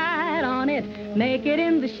hang right on it. Make it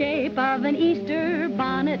in the shape of an Easter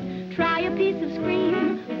bonnet. Try a piece of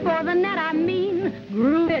screen for the net, I mean.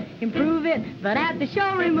 Groove it, improve it, but at the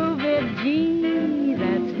show remove it. Gee,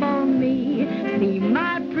 that's for me. See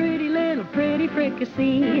my pretty little pretty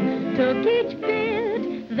fricassee. Took each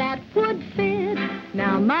bit that would fit.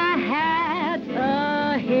 Now my hat's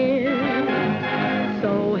a hit.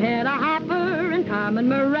 So head a hopper and Carmen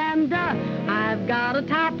Miranda. I've got a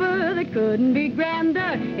topper that couldn't be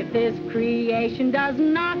grander. If this creation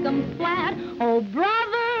doesn't knock 'em flat, oh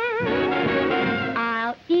brother,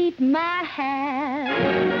 I'll eat my hat.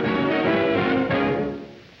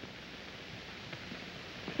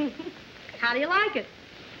 How do you like it?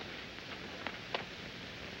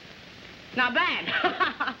 Not bad.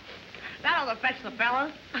 That ought to fetch the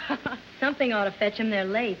fellas. Something ought to fetch them. They're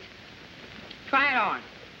late. Try it on.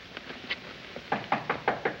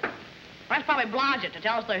 Let's probably blanch it to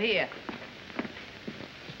tell us they're here.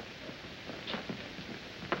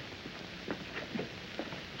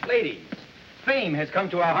 Ladies, fame has come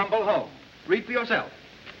to our humble home. Read for yourself.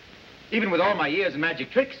 Even with all my years of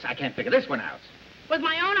magic tricks, I can't figure this one out. With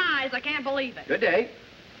my own eyes, I can't believe it. Good day.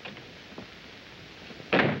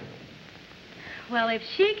 Well, if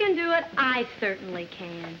she can do it, I certainly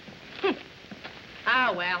can.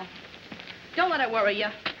 Oh, well. Don't let it worry you.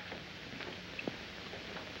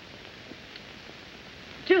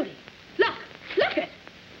 Judy, look. Look it.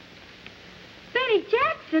 Betty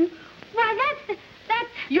Jackson? Why, that's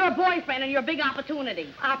your boyfriend and your big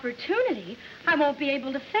opportunity. Opportunity? I won't be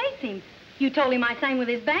able to face him. You told him I sang with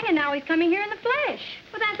his band, and now he's coming here in the flesh.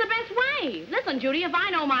 But that's the best way. Listen, Judy, if I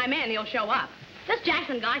know my man, he'll show up. This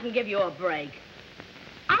Jackson guy can give you a break.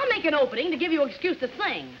 I'll make an opening to give you an excuse to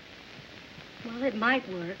sing. Well, it might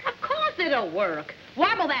work. Of course it'll work.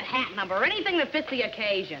 Warble that hat number, anything that fits the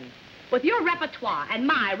occasion. With your repertoire and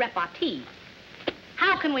my repartee,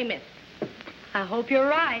 how can we miss? I hope you're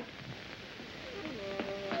right.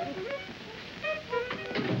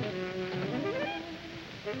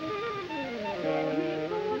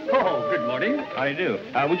 Oh, good morning. How do you do?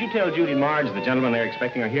 Would you tell Judy and Marge the gentlemen they're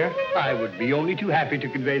expecting are here? I would be only too happy to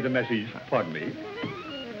convey the message. Pardon me.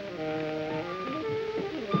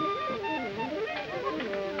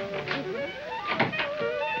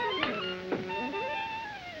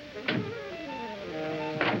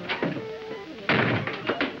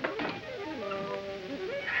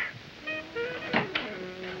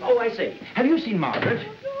 Oh, I say, have you seen Margaret?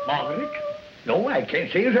 Margaret? No, I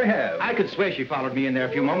can't say as I have. I could swear she followed me in there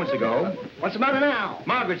a few moments ago. What's the matter now?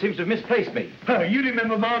 Margaret seems to have misplaced me. You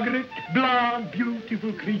remember Margaret? Blonde,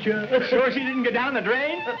 beautiful creature. Sure she didn't get down the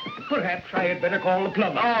drain? Perhaps I had better call the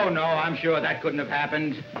plumber. Oh, no, I'm sure that couldn't have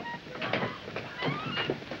happened.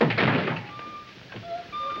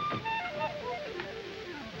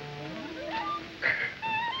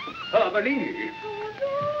 Believe.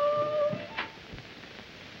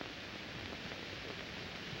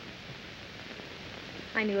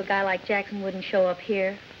 I knew a guy like Jackson wouldn't show up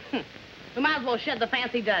here. We might as well shed the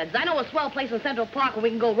fancy duds. I know a swell place in Central Park where we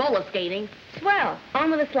can go roller skating. Swell.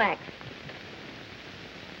 On with the slacks.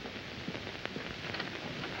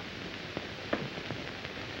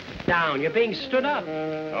 Down. You're being stood up.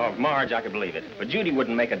 Oh, Marge, I could believe it. But Judy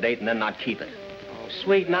wouldn't make a date and then not keep it. Oh,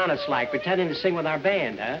 sweet and honest like, pretending to sing with our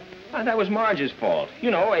band, huh? Well, that was Marge's fault.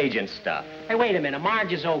 You know, agent stuff. Hey, wait a minute.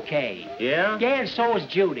 Marge is okay. Yeah? Yeah, and so is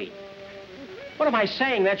Judy. What am I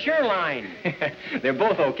saying? That's your line. They're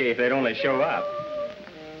both okay if they'd only show up.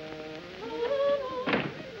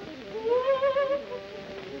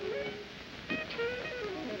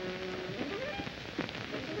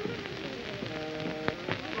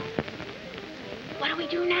 What do we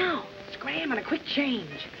do now? Scram and a quick change.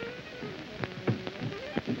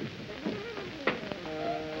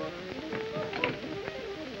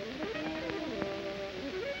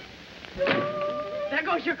 There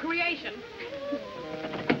goes your creation.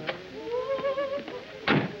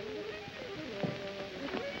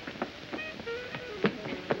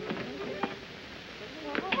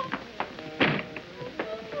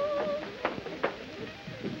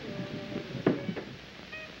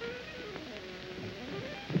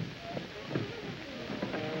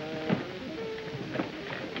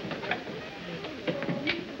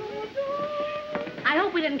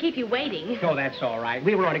 Keep you waiting. Oh, that's all right.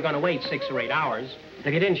 We were only going to wait 6 or 8 hours.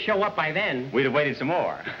 If you didn't show up by then... We'd have waited some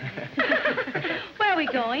more. Where are we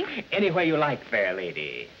going? Anywhere you like, fair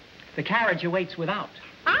lady. The carriage awaits without.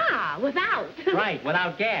 Ah, without. Right,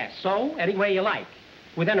 without gas. So, anywhere you like.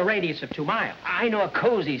 Within a radius of 2 miles. I know a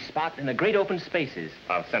cozy spot in the great open spaces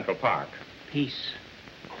of Central Park. Peace,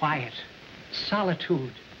 quiet,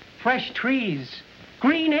 solitude, fresh trees,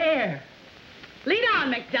 green air. Lead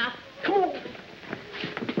on, Macduff. Come on.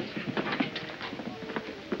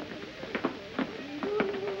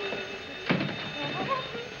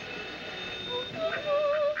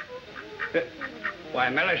 Why,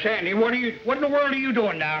 Melisande, what in the world are you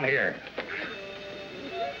doing down here?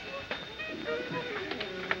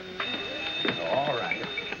 All right.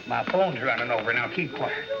 My phone's running over. Now keep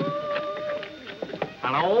quiet.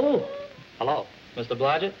 Hello? Hello, Mr.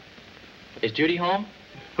 Blodgett? Is Judy home?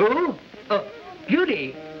 Who?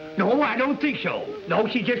 Judy? No, I don't think so. No,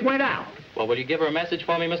 she just went out. Well, will you give her a message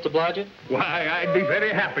for me, Mr. Blodgett? Why, I'd be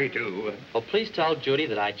very happy to. Well, please tell Judy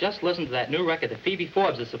that I just listened to that new record that Phoebe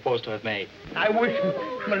Forbes is supposed to have made. I wish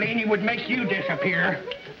Melanie would make you disappear.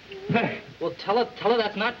 Well, tell her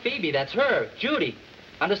that's not Phoebe, that's her, Judy.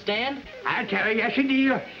 Understand? I tell her, yes,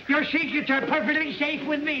 indeed. Your secrets are perfectly safe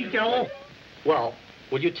with me, Joe. Well,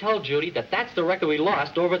 will you tell Judy that that's the record we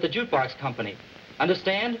lost over at the jukebox company?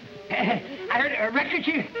 Understand? I heard a record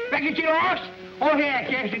you lost? Oh,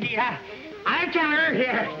 yes, indeed. I'll tell her,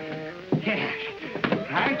 yes.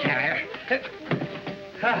 I'll tell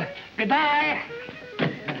her. Goodbye.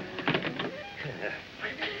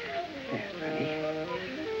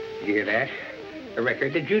 You hear that? A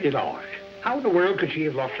record that Judy lost. How in the world could she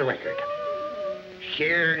have lost a record?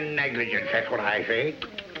 Sheer negligence, that's what I say.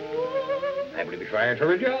 I believe it's fired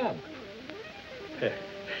for a job.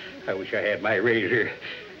 I wish I had my razor.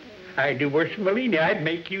 I'd do worse than Melina. I'd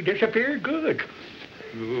make you disappear good.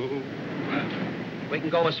 We can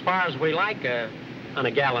go as far as we like on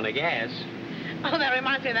a gallon of gas. Oh, that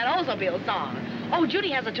reminds me of that Oldsmobile song. Oh, Judy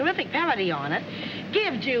has a terrific parody on it.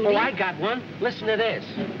 Give Judy. Oh, I got one. Listen to this.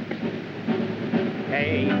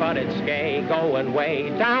 Hey, but it's gay going way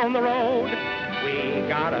down the road. We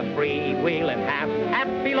got a free-wheeling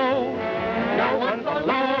happy load. Knowing the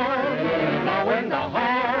Lord, knowing the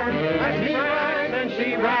horn, as he rides and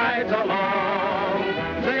she rides along.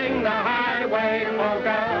 Sing the highway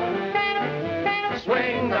polka,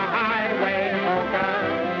 swing the highway polka.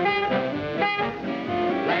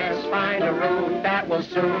 Let's find a route that will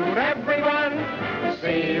suit everyone.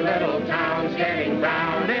 See little towns getting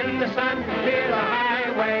brown in the sun. Hear the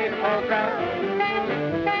highway polka,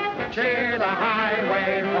 cheer the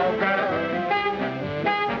highway polka.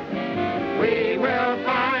 We will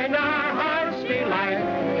find our heart's delight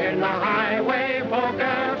in the highway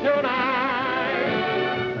polka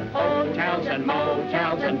tonight. Hotels and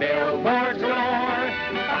motels and billboards galore,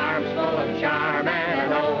 farms full of charm and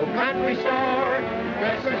an old country store.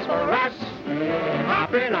 This is for us.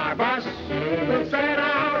 Hop in our bus. We'll set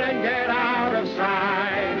out and get out of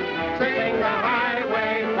sight. Sing the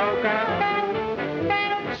highway polka.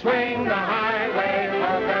 Swing the highway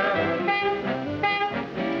polka.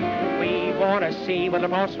 We want to see what the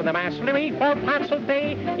boss with the mass Louis for Patsy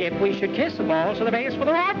Day. If we should kiss the balls of the base for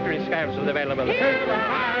the rotary scabs of the available. Hear the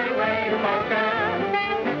highway polka.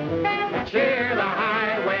 Cheer the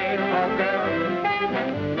highway polka.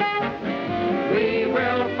 We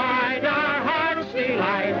will find our heart's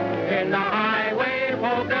delight in the highway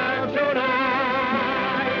polka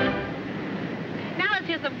tonight. Now let's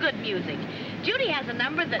hear some good music. Judy has a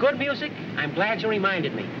number that... Good music? I'm glad you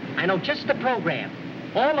reminded me. I know just the program.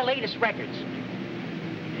 All the latest records.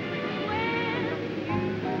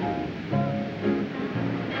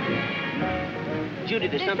 Judy,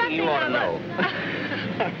 there's something you ought to know.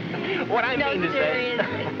 What I mean to say...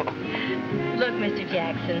 Look, Mr.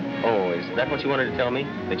 Jackson, Oh, is that what you wanted to tell me?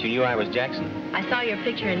 That you knew I was Jackson? I saw your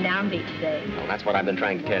picture in Downbeat today. Well, that's what I've been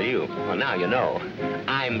trying to tell you. Well, now you know.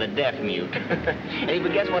 I'm the deaf mute. Hey,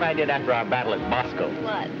 but guess what I did after our battle at Bosco?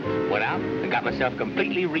 What? Went out and got myself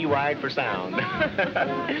completely rewired for sound.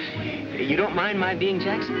 You don't mind my being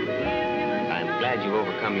Jackson? I'm glad you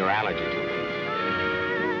overcome your allergy to it.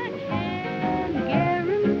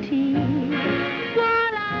 Guarantee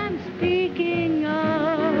what I'm speaking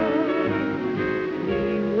of.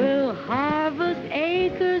 We will harvest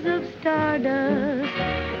acres of stardust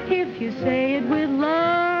if you say it with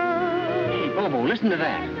love. Hey, Bobo, listen to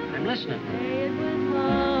that. I'm listening. Say it with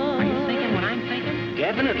love. Are you thinking what I'm thinking?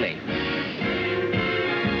 Definitely.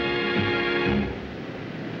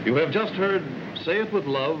 You have just heard Say It With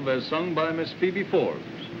Love as sung by Miss Phoebe Forbes.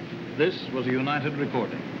 This was a United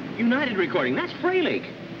recording. United Recording, that's Fralick.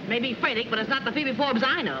 Maybe Fralick, but it's not the Phoebe Forbes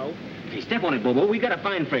I know. Hey, step on it, Bobo. We gotta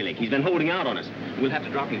find Fralick. He's been holding out on us. We'll have to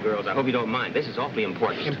drop you girls. I hope you don't mind. This is awfully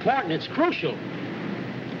important. Important, it's crucial.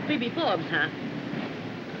 Phoebe Forbes, huh?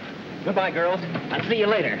 Goodbye, girls. I'll see you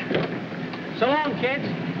later. So long, kids.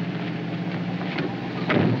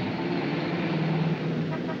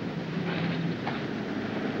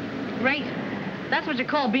 Great. That's what you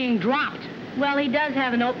call being dropped. Well, he does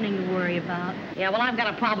have an opening to worry about. Yeah, well, I've got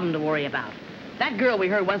a problem to worry about. That girl we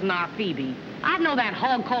heard wasn't our Phoebe. I'd know that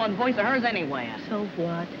hog-calling voice of hers anywhere. So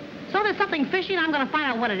what? So there's something fishy, and I'm going to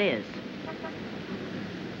find out what it is.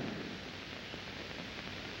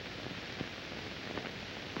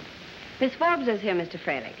 Miss Forbes is here, Mr.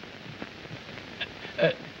 Fralick.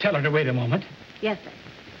 Tell her to wait a moment. Yes, sir.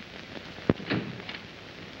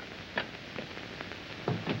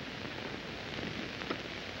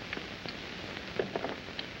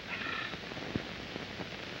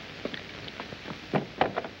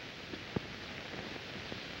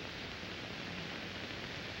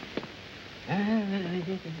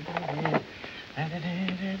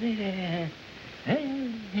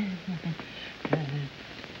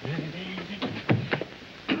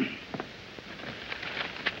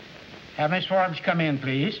 Have Miss Forbes come in,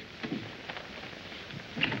 please.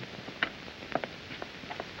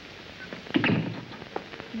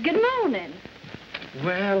 Good morning.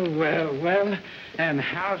 Well, well, well. And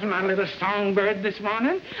how's my little songbird this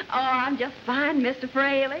morning? Oh, I'm just fine, Mr.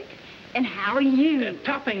 Fralick. And how are you?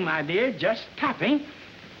 Topping, my dear, just topping.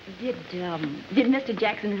 Did Mr.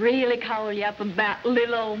 Jackson really call you up about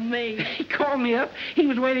little old me? He called me up. He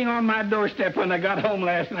was waiting on my doorstep when I got home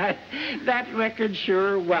last night. That record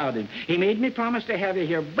sure wowed him. He made me promise to have you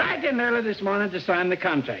here bright and early this morning to sign the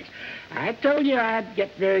contracts. I told you I'd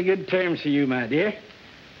get very good terms for you, my dear.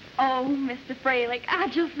 Oh, Mr. Fralick, I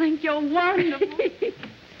just think you're wonderful.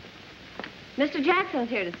 Mr. Jackson's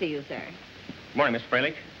here to see you, sir. Morning, Miss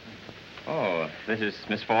Fralick. Oh, this is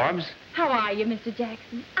Miss Forbes. How are you, Mr.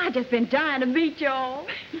 Jackson? I've just been dying to meet you all.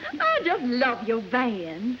 I just love your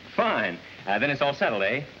band. Fine. Then it's all settled,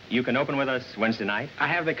 eh? You can open with us Wednesday night? I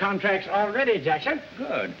have the contracts all ready, Jackson.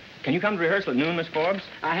 Good. Can you come to rehearsal at noon, Miss Forbes?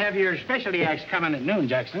 I have your specialty acts coming at noon,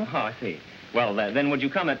 Jackson. Oh, I see. Well, then would you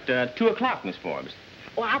come at 2 o'clock, Miss Forbes?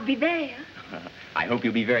 Oh, I'll be there. I hope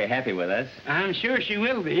you'll be very happy with us. I'm sure she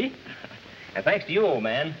will be. And thanks to you, old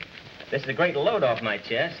man. This is a great load off my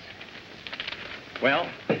chest. Well,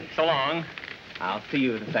 so long. I'll see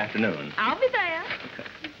you this afternoon. I'll be there.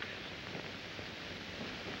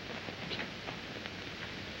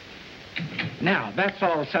 Now, that's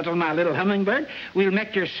all settled, my little hummingbird. We'll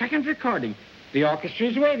make your second recording. The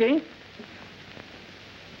orchestra's waiting.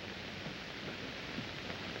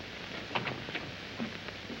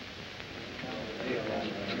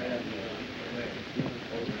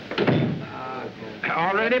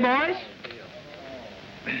 All ready, boys?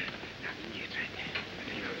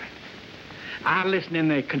 I'll listen in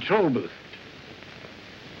the control booth.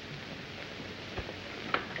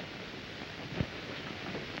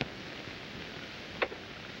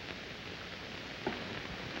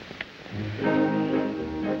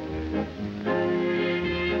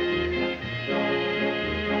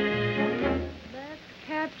 Let's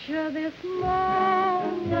capture this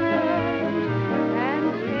moment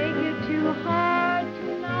and take it to heart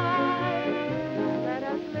tonight. Let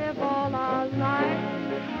us live all our lives.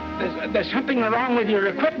 There's something wrong with your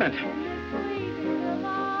equipment.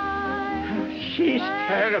 She's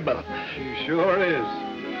terrible. She sure is.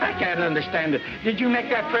 I can't understand it. Did you make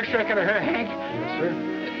that first record of her, Hank? Yes, sir.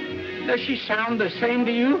 Does she sound the same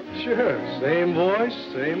to you? Sure. Same voice,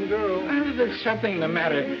 same girl. There's something the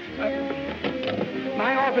matter.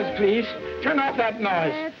 My office, please. Turn off that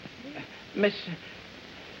noise. Miss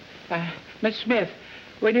Smith,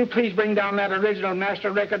 will you please bring down that original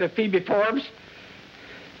master record of Phoebe Forbes?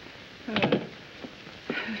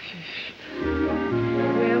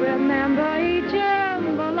 We'll remember each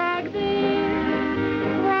other like this.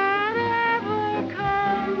 Whatever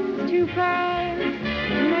comes to pass,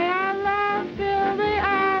 may our love fill the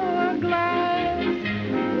hourglass.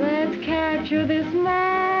 Let's capture this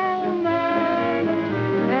moment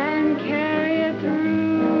and carry it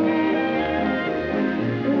through.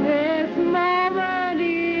 This moment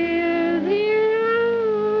is you.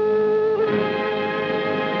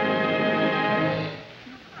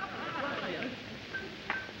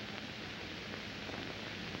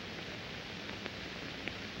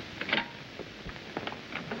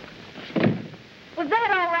 Was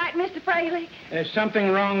that all right, Mr. Fraley? There's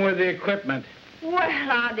something wrong with the equipment. Well,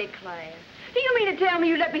 I declare. Do you mean to tell me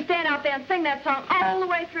you let me stand out there and sing that song all the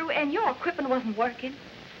way through and your equipment wasn't working?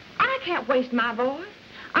 I can't waste my voice.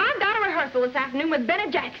 I've got a rehearsal this afternoon with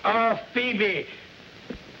Benny Jackson. Oh, Phoebe.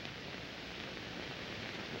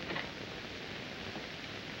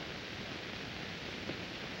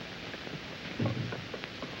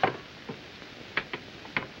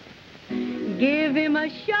 Give him a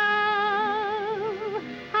show.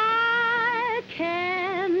 I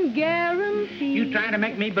can guarantee. You trying to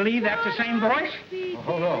make me believe that's the same voice?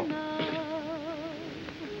 Hold on.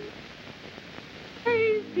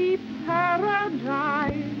 Hazy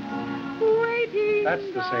paradise waiting.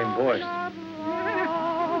 That's the same voice.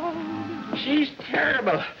 She's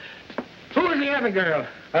terrible. Who's the other girl?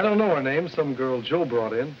 I don't know her name. Some girl Joe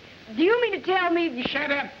brought in. Do you mean to tell me...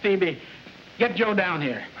 Shut up, Phoebe. Get Joe down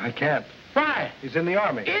here. I can't. Why? He's in the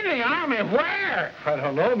Army. In the Army? Where? I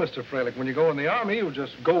don't know, Mr. Fralick. When you go in the Army, you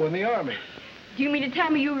just go in the Army. Do you mean to tell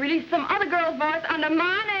me you released some other girl's voice under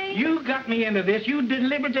my name? You got me into this. You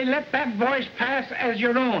deliberately let that voice pass as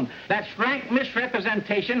your own. That's rank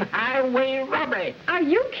misrepresentation, highway robbery. Are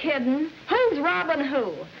you kidding? Who's robbing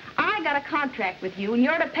who? I got a contract with you, and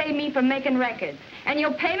you're to pay me for making records. And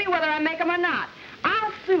you'll pay me whether I make them or not.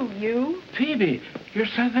 I'll sue you. Phoebe, your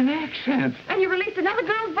southern accent. And you released another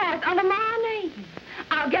girl's voice under my name.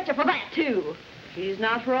 I'll get you for that, too. She's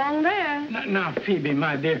not wrong there. Now, Phoebe,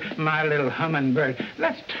 my dear, my little hummingbird,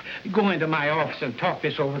 let's go into my office and talk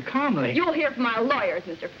this over calmly. You'll hear from my lawyers,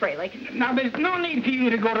 Mr. Fralick. Now, there's no need for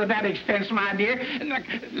you to go to that expense, my dear. Look,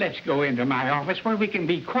 let's go into my office where we can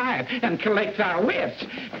be quiet and collect our wits.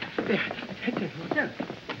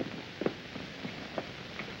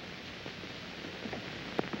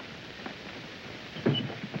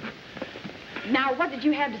 Now, what did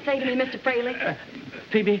you have to say to me, Mr. Fralick?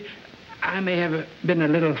 Phoebe, I may have been a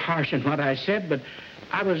little harsh in what I said, but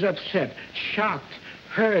I was upset, shocked,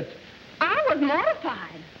 hurt. I was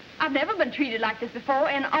mortified. I've never been treated like this before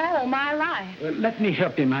in all my life. Well, let me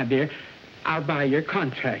help you, my dear. I'll buy your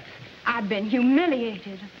contract. I've been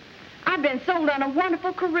humiliated. I've been sold on a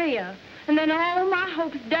wonderful career. and then all my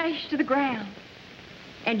hopes dashed to the ground.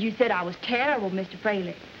 And you said I was terrible, Mr.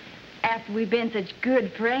 Fraley, after we've been such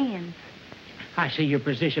good friends. I see your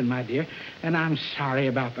position, my dear, and I'm sorry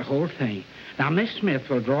about the whole thing. Now, Miss Smith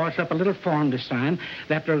will draw us up a little form to sign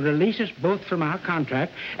that will release us both from our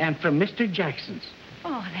contract and from Mr. Jackson's.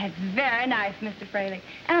 Oh, that's very nice, Mr. Fraley,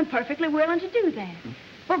 and I'm perfectly willing to do that.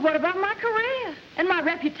 But what about my career and my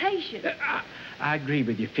reputation? I agree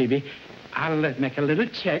with you, Phoebe. I'll make a little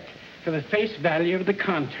check for the face value of the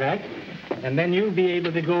contract, and then you'll be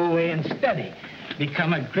able to go away and study,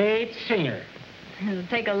 become a great singer. It'll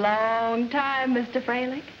take a long time, Mr.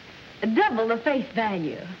 Fraley. Double the face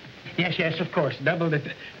value. Yes, of course. Double the...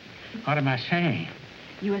 What am I saying?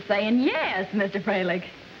 You were saying yes, Mr. Fraley.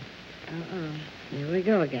 Here we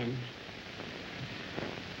go again.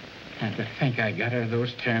 And to think I got her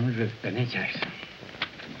those terms with Benny Jackson.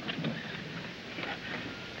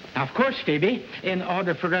 Now, of course, Phoebe, in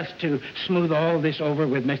order for us to smooth all this over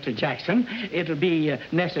with Mr. Jackson, it'll be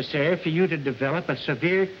necessary for you to develop a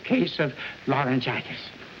severe case of laryngitis.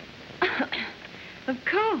 Of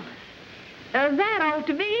course. That ought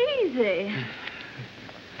to be easy.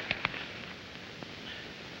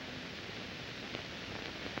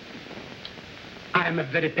 I'm a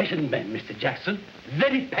very patient man, Mr. Jackson.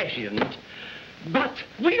 Very patient. But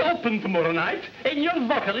we open tomorrow night, and your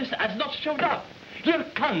vocalist has not showed up. Your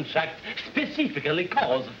contract specifically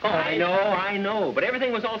calls for... I know. But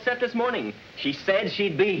everything was all set this morning. She said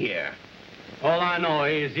she'd be here. All I know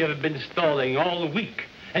is you've been stalling all week,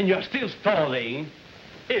 and you're still stalling.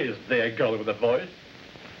 Is there a girl with a voice?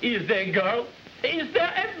 Is there a girl? Is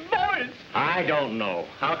there a voice? I don't know.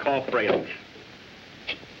 I'll call Fraley.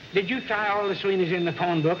 Did you try all the Sweeneys in the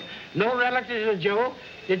phone book? No relatives of Joe?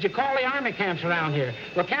 Did you call the army camps around here?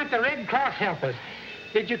 Well, can't the Red Cross help us?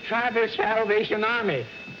 Did you try the Salvation Army?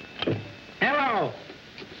 Hello?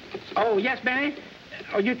 Oh, yes, Benny?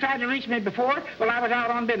 Oh, you tried to reach me before? Well, I was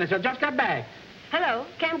out on business. I just got back. Hello,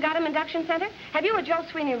 Camp Gotham Induction Center. Have you a Joe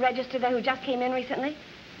Sweeney registered there who just came in recently?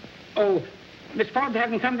 Oh, Miss Forbes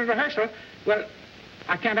hasn't come to rehearsal. Well,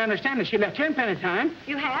 I can't understand it. She left here in plenty of time.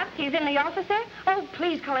 You have? He's in the office there? Oh,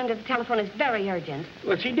 please call him to the telephone. It's very urgent.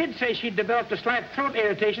 Well, she did say she'd developed a slight throat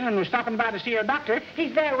irritation and was stopping by to see her doctor.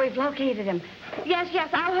 He's there. We've located him. Yes,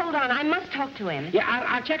 I'll hold on. I must talk to him. Yeah,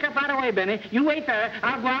 I'll check up right away, Benny. You wait there.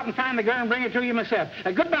 I'll go out and find the girl and bring her to you myself.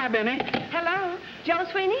 Goodbye, Benny. Hello? Joe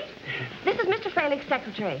Sweeney? This is Mr. Fralick's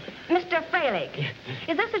secretary. Mr. Fralick.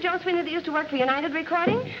 Is this the Joe Sweeney that used to work for United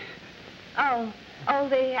Recording? Oh,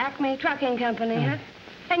 the Acme Trucking Company, huh?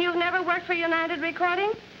 And you've never worked for United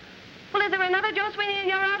Recording? Well, is there another Joe Sweeney in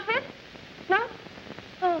your outfit? No?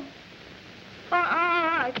 Oh, all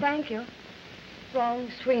right, thank you. Wrong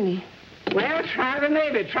Sweeney. Well, try the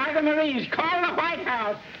Navy, try the Marines, call the White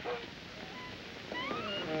House.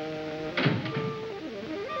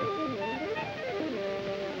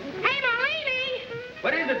 Hey, Marini!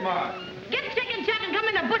 What is it, Marge? Get Stick and Jack and come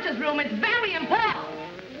in the butcher's room. It's very important.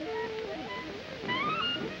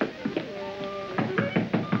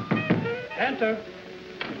 Enter.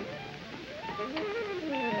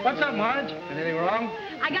 What's up, Marge? Anything wrong?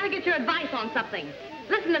 I gotta get your advice on something.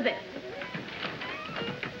 Listen to this.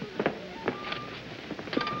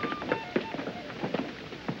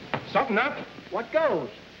 Something up? What goes?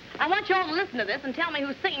 I want you all to listen to this and tell me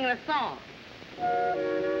who's singing this song.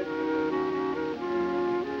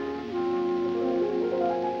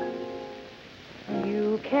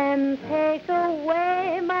 You can take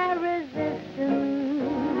away my resistance,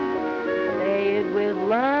 say it with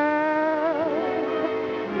love,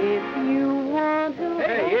 if you want to.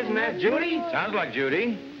 Hey, isn't that Judy? Sounds like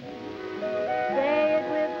Judy. Say it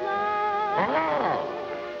with love. Oh,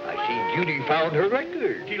 I see Judy found her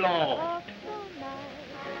record. She lost.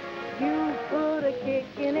 You put a kick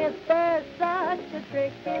in his first, such a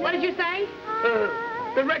trick in What did you say?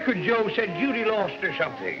 The record Joe said Judy lost or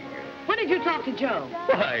something. When did you talk to Joe?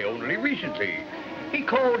 Why, only recently. He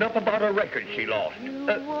called up about a record she lost.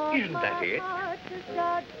 Isn't that it?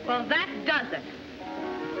 Well, that does it.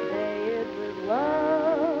 Say it with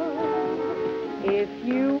love, if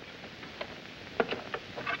you...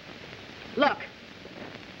 Look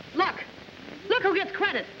who gets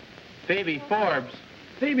credit. Phoebe Forbes.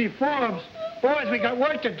 Phoebe Forbes. Boys, we got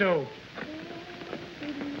work to do.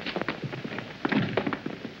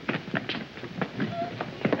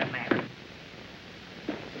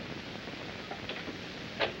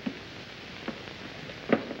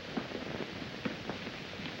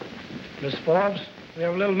 Miss Forbes, we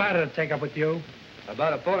have a little matter to take up with you.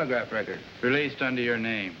 About a phonograph record. Released under your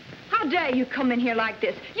name. How dare you come in here like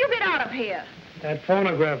this? You get out of here. That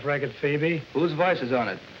phonograph record, Phoebe. Whose voice is on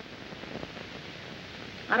it?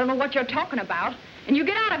 I don't know what you're talking about. And you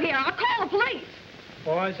get out of here. I'll call the police.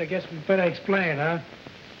 Boys, I guess we better explain, huh?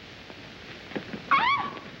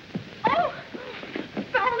 Oh! Oh!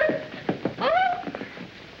 Fellas! Oh!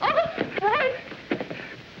 Oh, boys!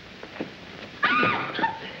 Ah!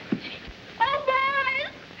 Oh,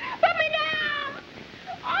 boys! Put me down!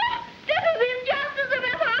 Oh, this is injustice if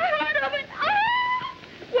ever I heard of it. Oh!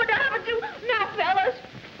 What do I have to do now, fellas?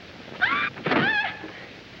 Ah! Ah!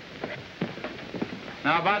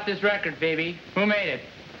 Now, about this record, Phoebe. Who made it?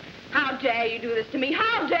 How dare you do this to me?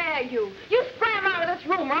 How dare you? You scram out of this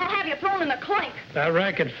room or I'll have you thrown in the clink. That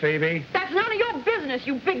record, Phoebe. That's none of your business,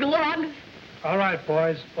 you big lugs. All right,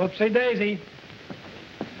 boys. Oopsie daisy.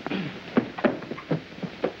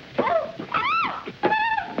 Oh! Ah! Ah!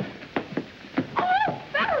 Oh,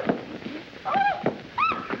 fellas! Oh!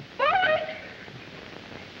 Ah! Boys!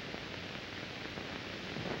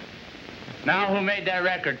 Now, who made that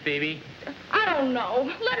record, Phoebe? I don't know.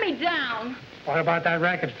 Let me down. What about that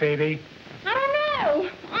record, Phoebe? I don't know.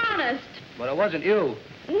 Honest. But it wasn't you.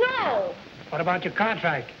 No. What about your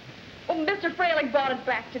contract? Oh, Mr. Freilich bought it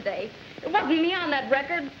back today. It wasn't me on that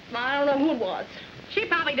record. I don't know who it was. She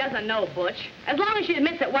probably doesn't know, Butch. As long as she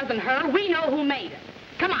admits it wasn't her, we know who made it.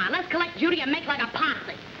 Come on, let's collect Judy and make like a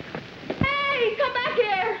posse. Hey, come back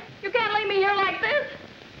here. You can't leave me here like this.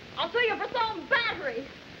 I'll sue you for stolen battery.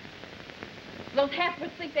 Those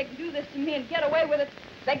half-wits think they can do this to me and get away with it.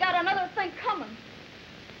 They got another thing coming.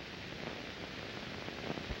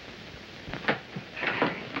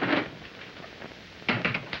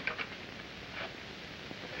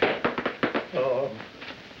 Oh.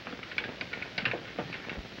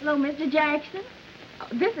 Hello, Mr. Jackson. Oh,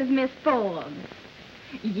 this is Miss Forbes.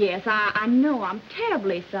 Yes, I know. I'm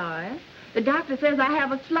terribly sorry. The doctor says I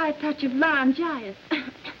have a slight touch of laryngitis.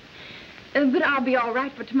 But I'll be all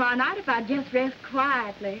right for tomorrow night if I just rest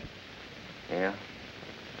quietly. Yeah?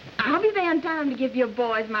 I'll be there in time to give your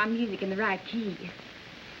boys my music in the right key.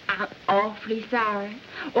 I'm awfully sorry.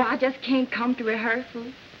 Oh, I just can't come to rehearsal.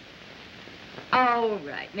 All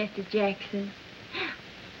right, Mr. Jackson.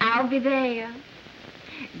 I'll be there.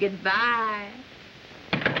 Goodbye.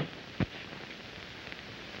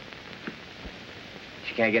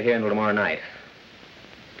 She can't get here until tomorrow night.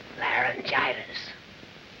 Laryngitis.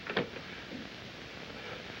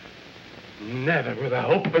 Never will I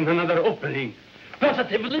open another opening.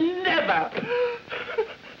 Positively never.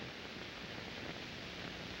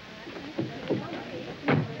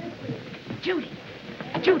 Judy,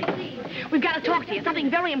 we've got to talk to you. Something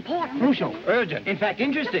very important. Crucial. Urgent. In fact,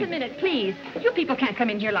 interesting. Just a minute, please. You people can't come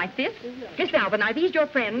in here like this. Miss Alvin, are these your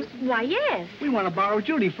friends? Why, yes. We want to borrow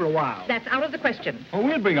Judy for a while. That's out of the question. Oh,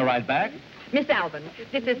 we'll bring her right back. Miss Alvin,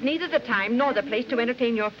 this is neither the time nor the place to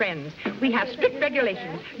entertain your friends. We have strict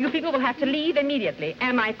regulations. You people will have to leave immediately.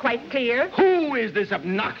 Am I quite clear? Who is this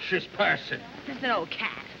obnoxious person? Just an old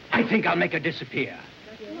cat. I think I'll make her disappear.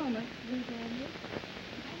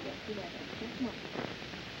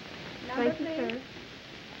 Thank you, sir.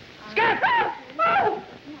 Scat! Oh!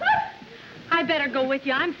 I better go with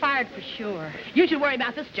you. I'm fired for sure. You should worry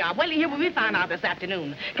about this job. Wait till you hear what we found out this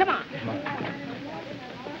afternoon. Come on.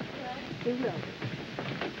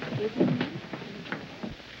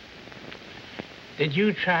 Did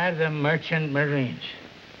you try the Merchant Marines?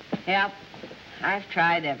 Yep. I've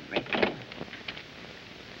tried everything.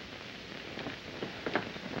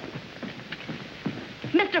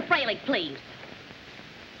 Mr. Freilich, please.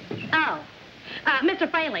 Oh. Mr.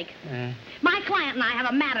 Freilich, my client and I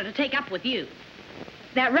have a matter to take up with you.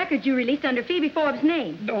 That record you released under Phoebe Forbes'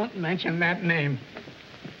 name. Don't mention that name.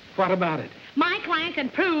 What about it? My client can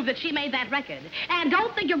prove that she made that record. And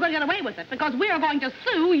don't think you're going to get away with it, because we are going to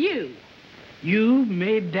sue you. You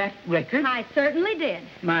made that record? I certainly did.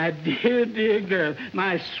 My dear, dear girl,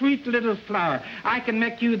 my sweet little flower, I can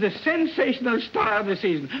make you the sensational star of the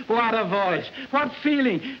season. What a voice, what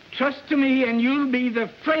feeling. Trust to me and you'll be the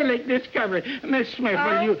Freilich discovery. Miss Smith,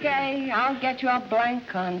 will you... Okay, I'll get you a blank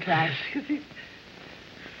contract.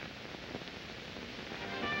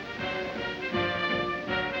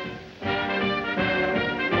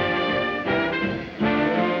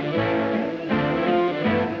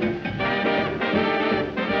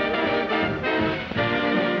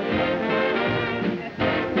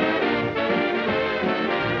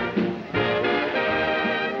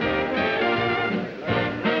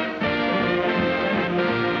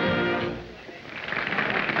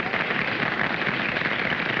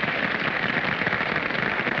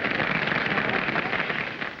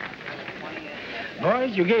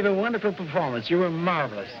 Boys, you gave a wonderful performance. You were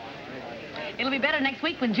marvelous. It'll be better next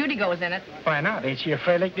week when Judy goes in it. Why not? Ain't she a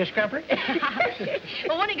Freilich discovery?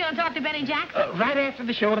 Well, when are you going to talk to Benny Jackson? Right after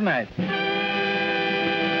the show tonight.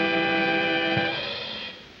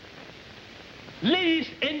 Ladies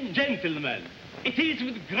and gentlemen, it is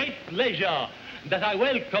with great pleasure that I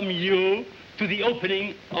welcome you to the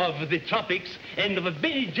opening of the Tropics and of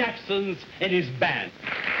Benny Jackson's and his band.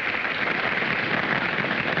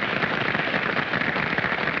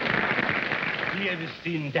 We have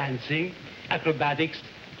seen dancing, acrobatics,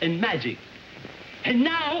 and magic. And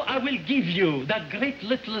now I will give you that great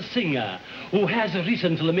little singer who has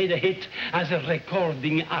recently made a hit as a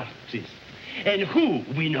recording artist, and who,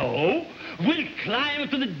 we know, will climb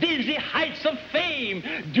to the dizzy heights of fame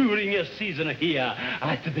during a season here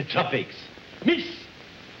at the Tropics. Miss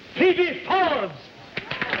Phoebe Forbes.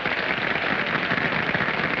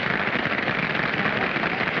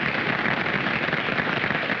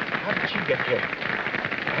 How did she get here?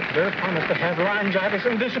 That girl promised to have laryngitis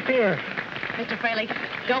and disappear. Mr. Fraley,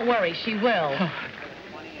 don't worry, she will.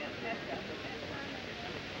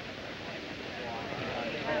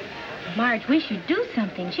 Marge, we should do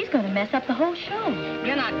something. She's going to mess up the whole show.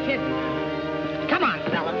 You're not kidding. Come on,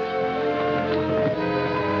 fellas.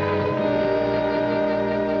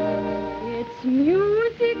 It's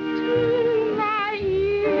music to my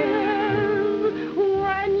ears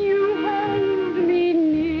when you hold me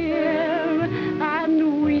near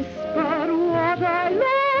and whisper what I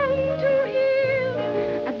long to hear.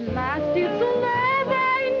 At last it's love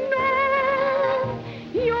I know.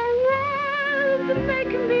 Your words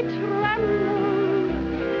make me tremble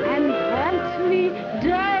and haunt me day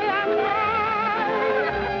and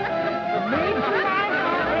night. Make my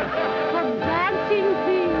heart a dancing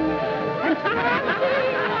thing and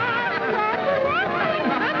dancing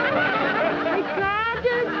I can't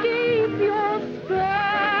escape your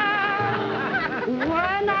spell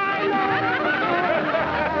when I know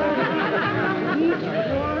each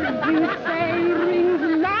word you say rings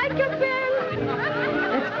like a bell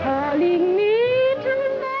that's calling me to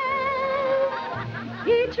know.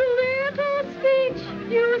 Each little speech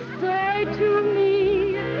you say to me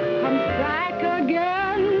comes back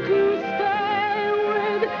again to stay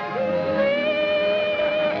with me.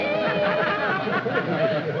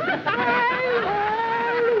 I'll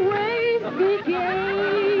always be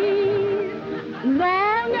gay,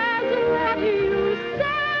 long as what you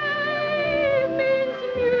say means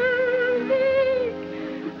music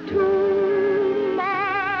to my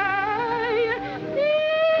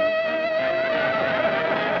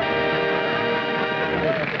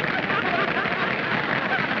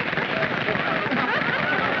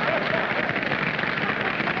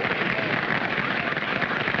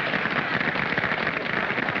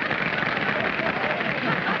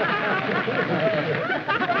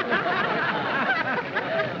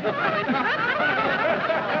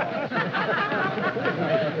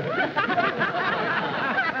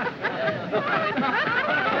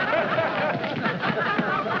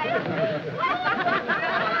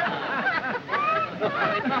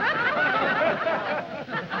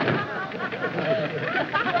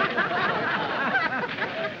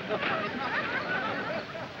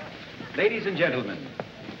Ladies and gentlemen,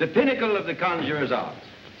 the pinnacle of the conjurer's art,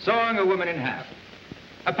 sawing a woman in half.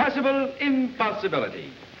 A possible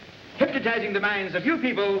impossibility, hypnotizing the minds of you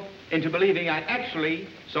people into believing I actually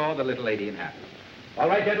saw the little lady in half. All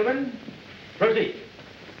right, gentlemen, proceed.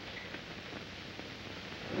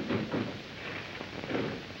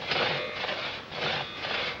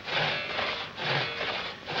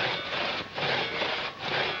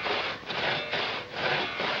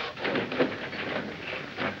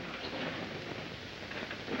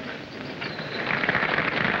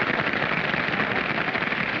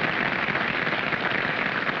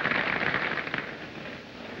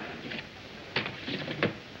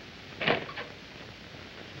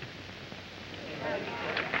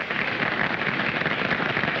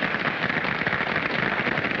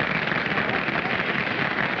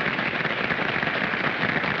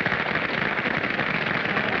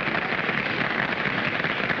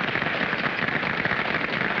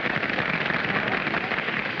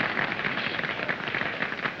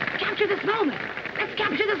 This moment. Let's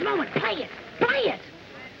capture this moment. Play it. Play it.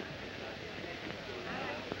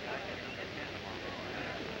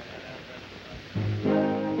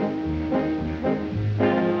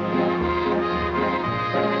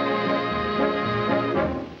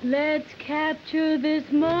 Let's capture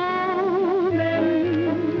this moment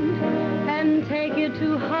and take it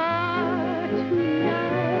to heart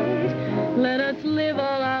tonight. Let us live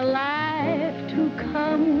all our life to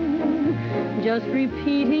come, just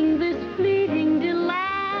repeating this fleeting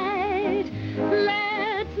delight.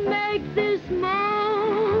 Let's make this moment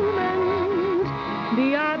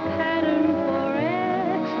be our pattern for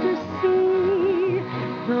ecstasy.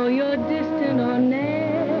 Though you're distant or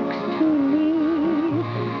next to me,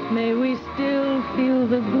 may we still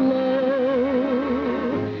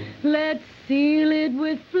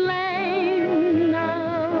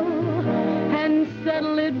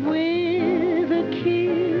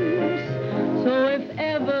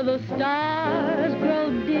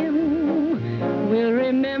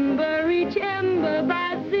remember each ember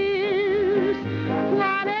by this.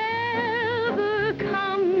 Whatever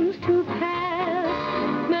comes to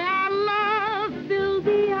pass, may our love fill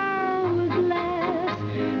the hourglass.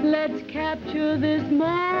 Let's capture this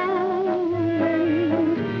moment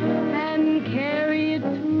and carry it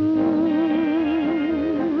through.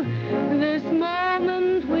 This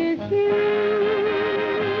moment with you.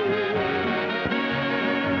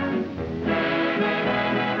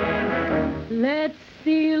 Let's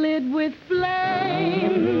seal it with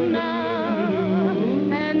flame now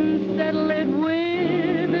and settle it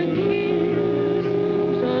with a kiss.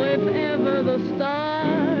 So if ever the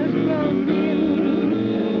stars grow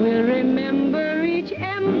dim, we'll remember each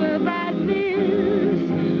ember by this.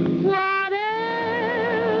 Whatever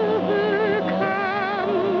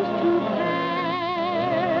comes to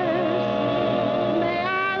pass, may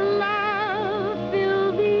our love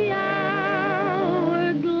fill the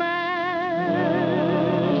hourglass.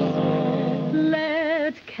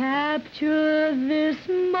 Let's capture this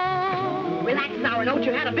moment. Relax now, don't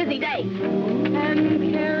you? Had a busy day. And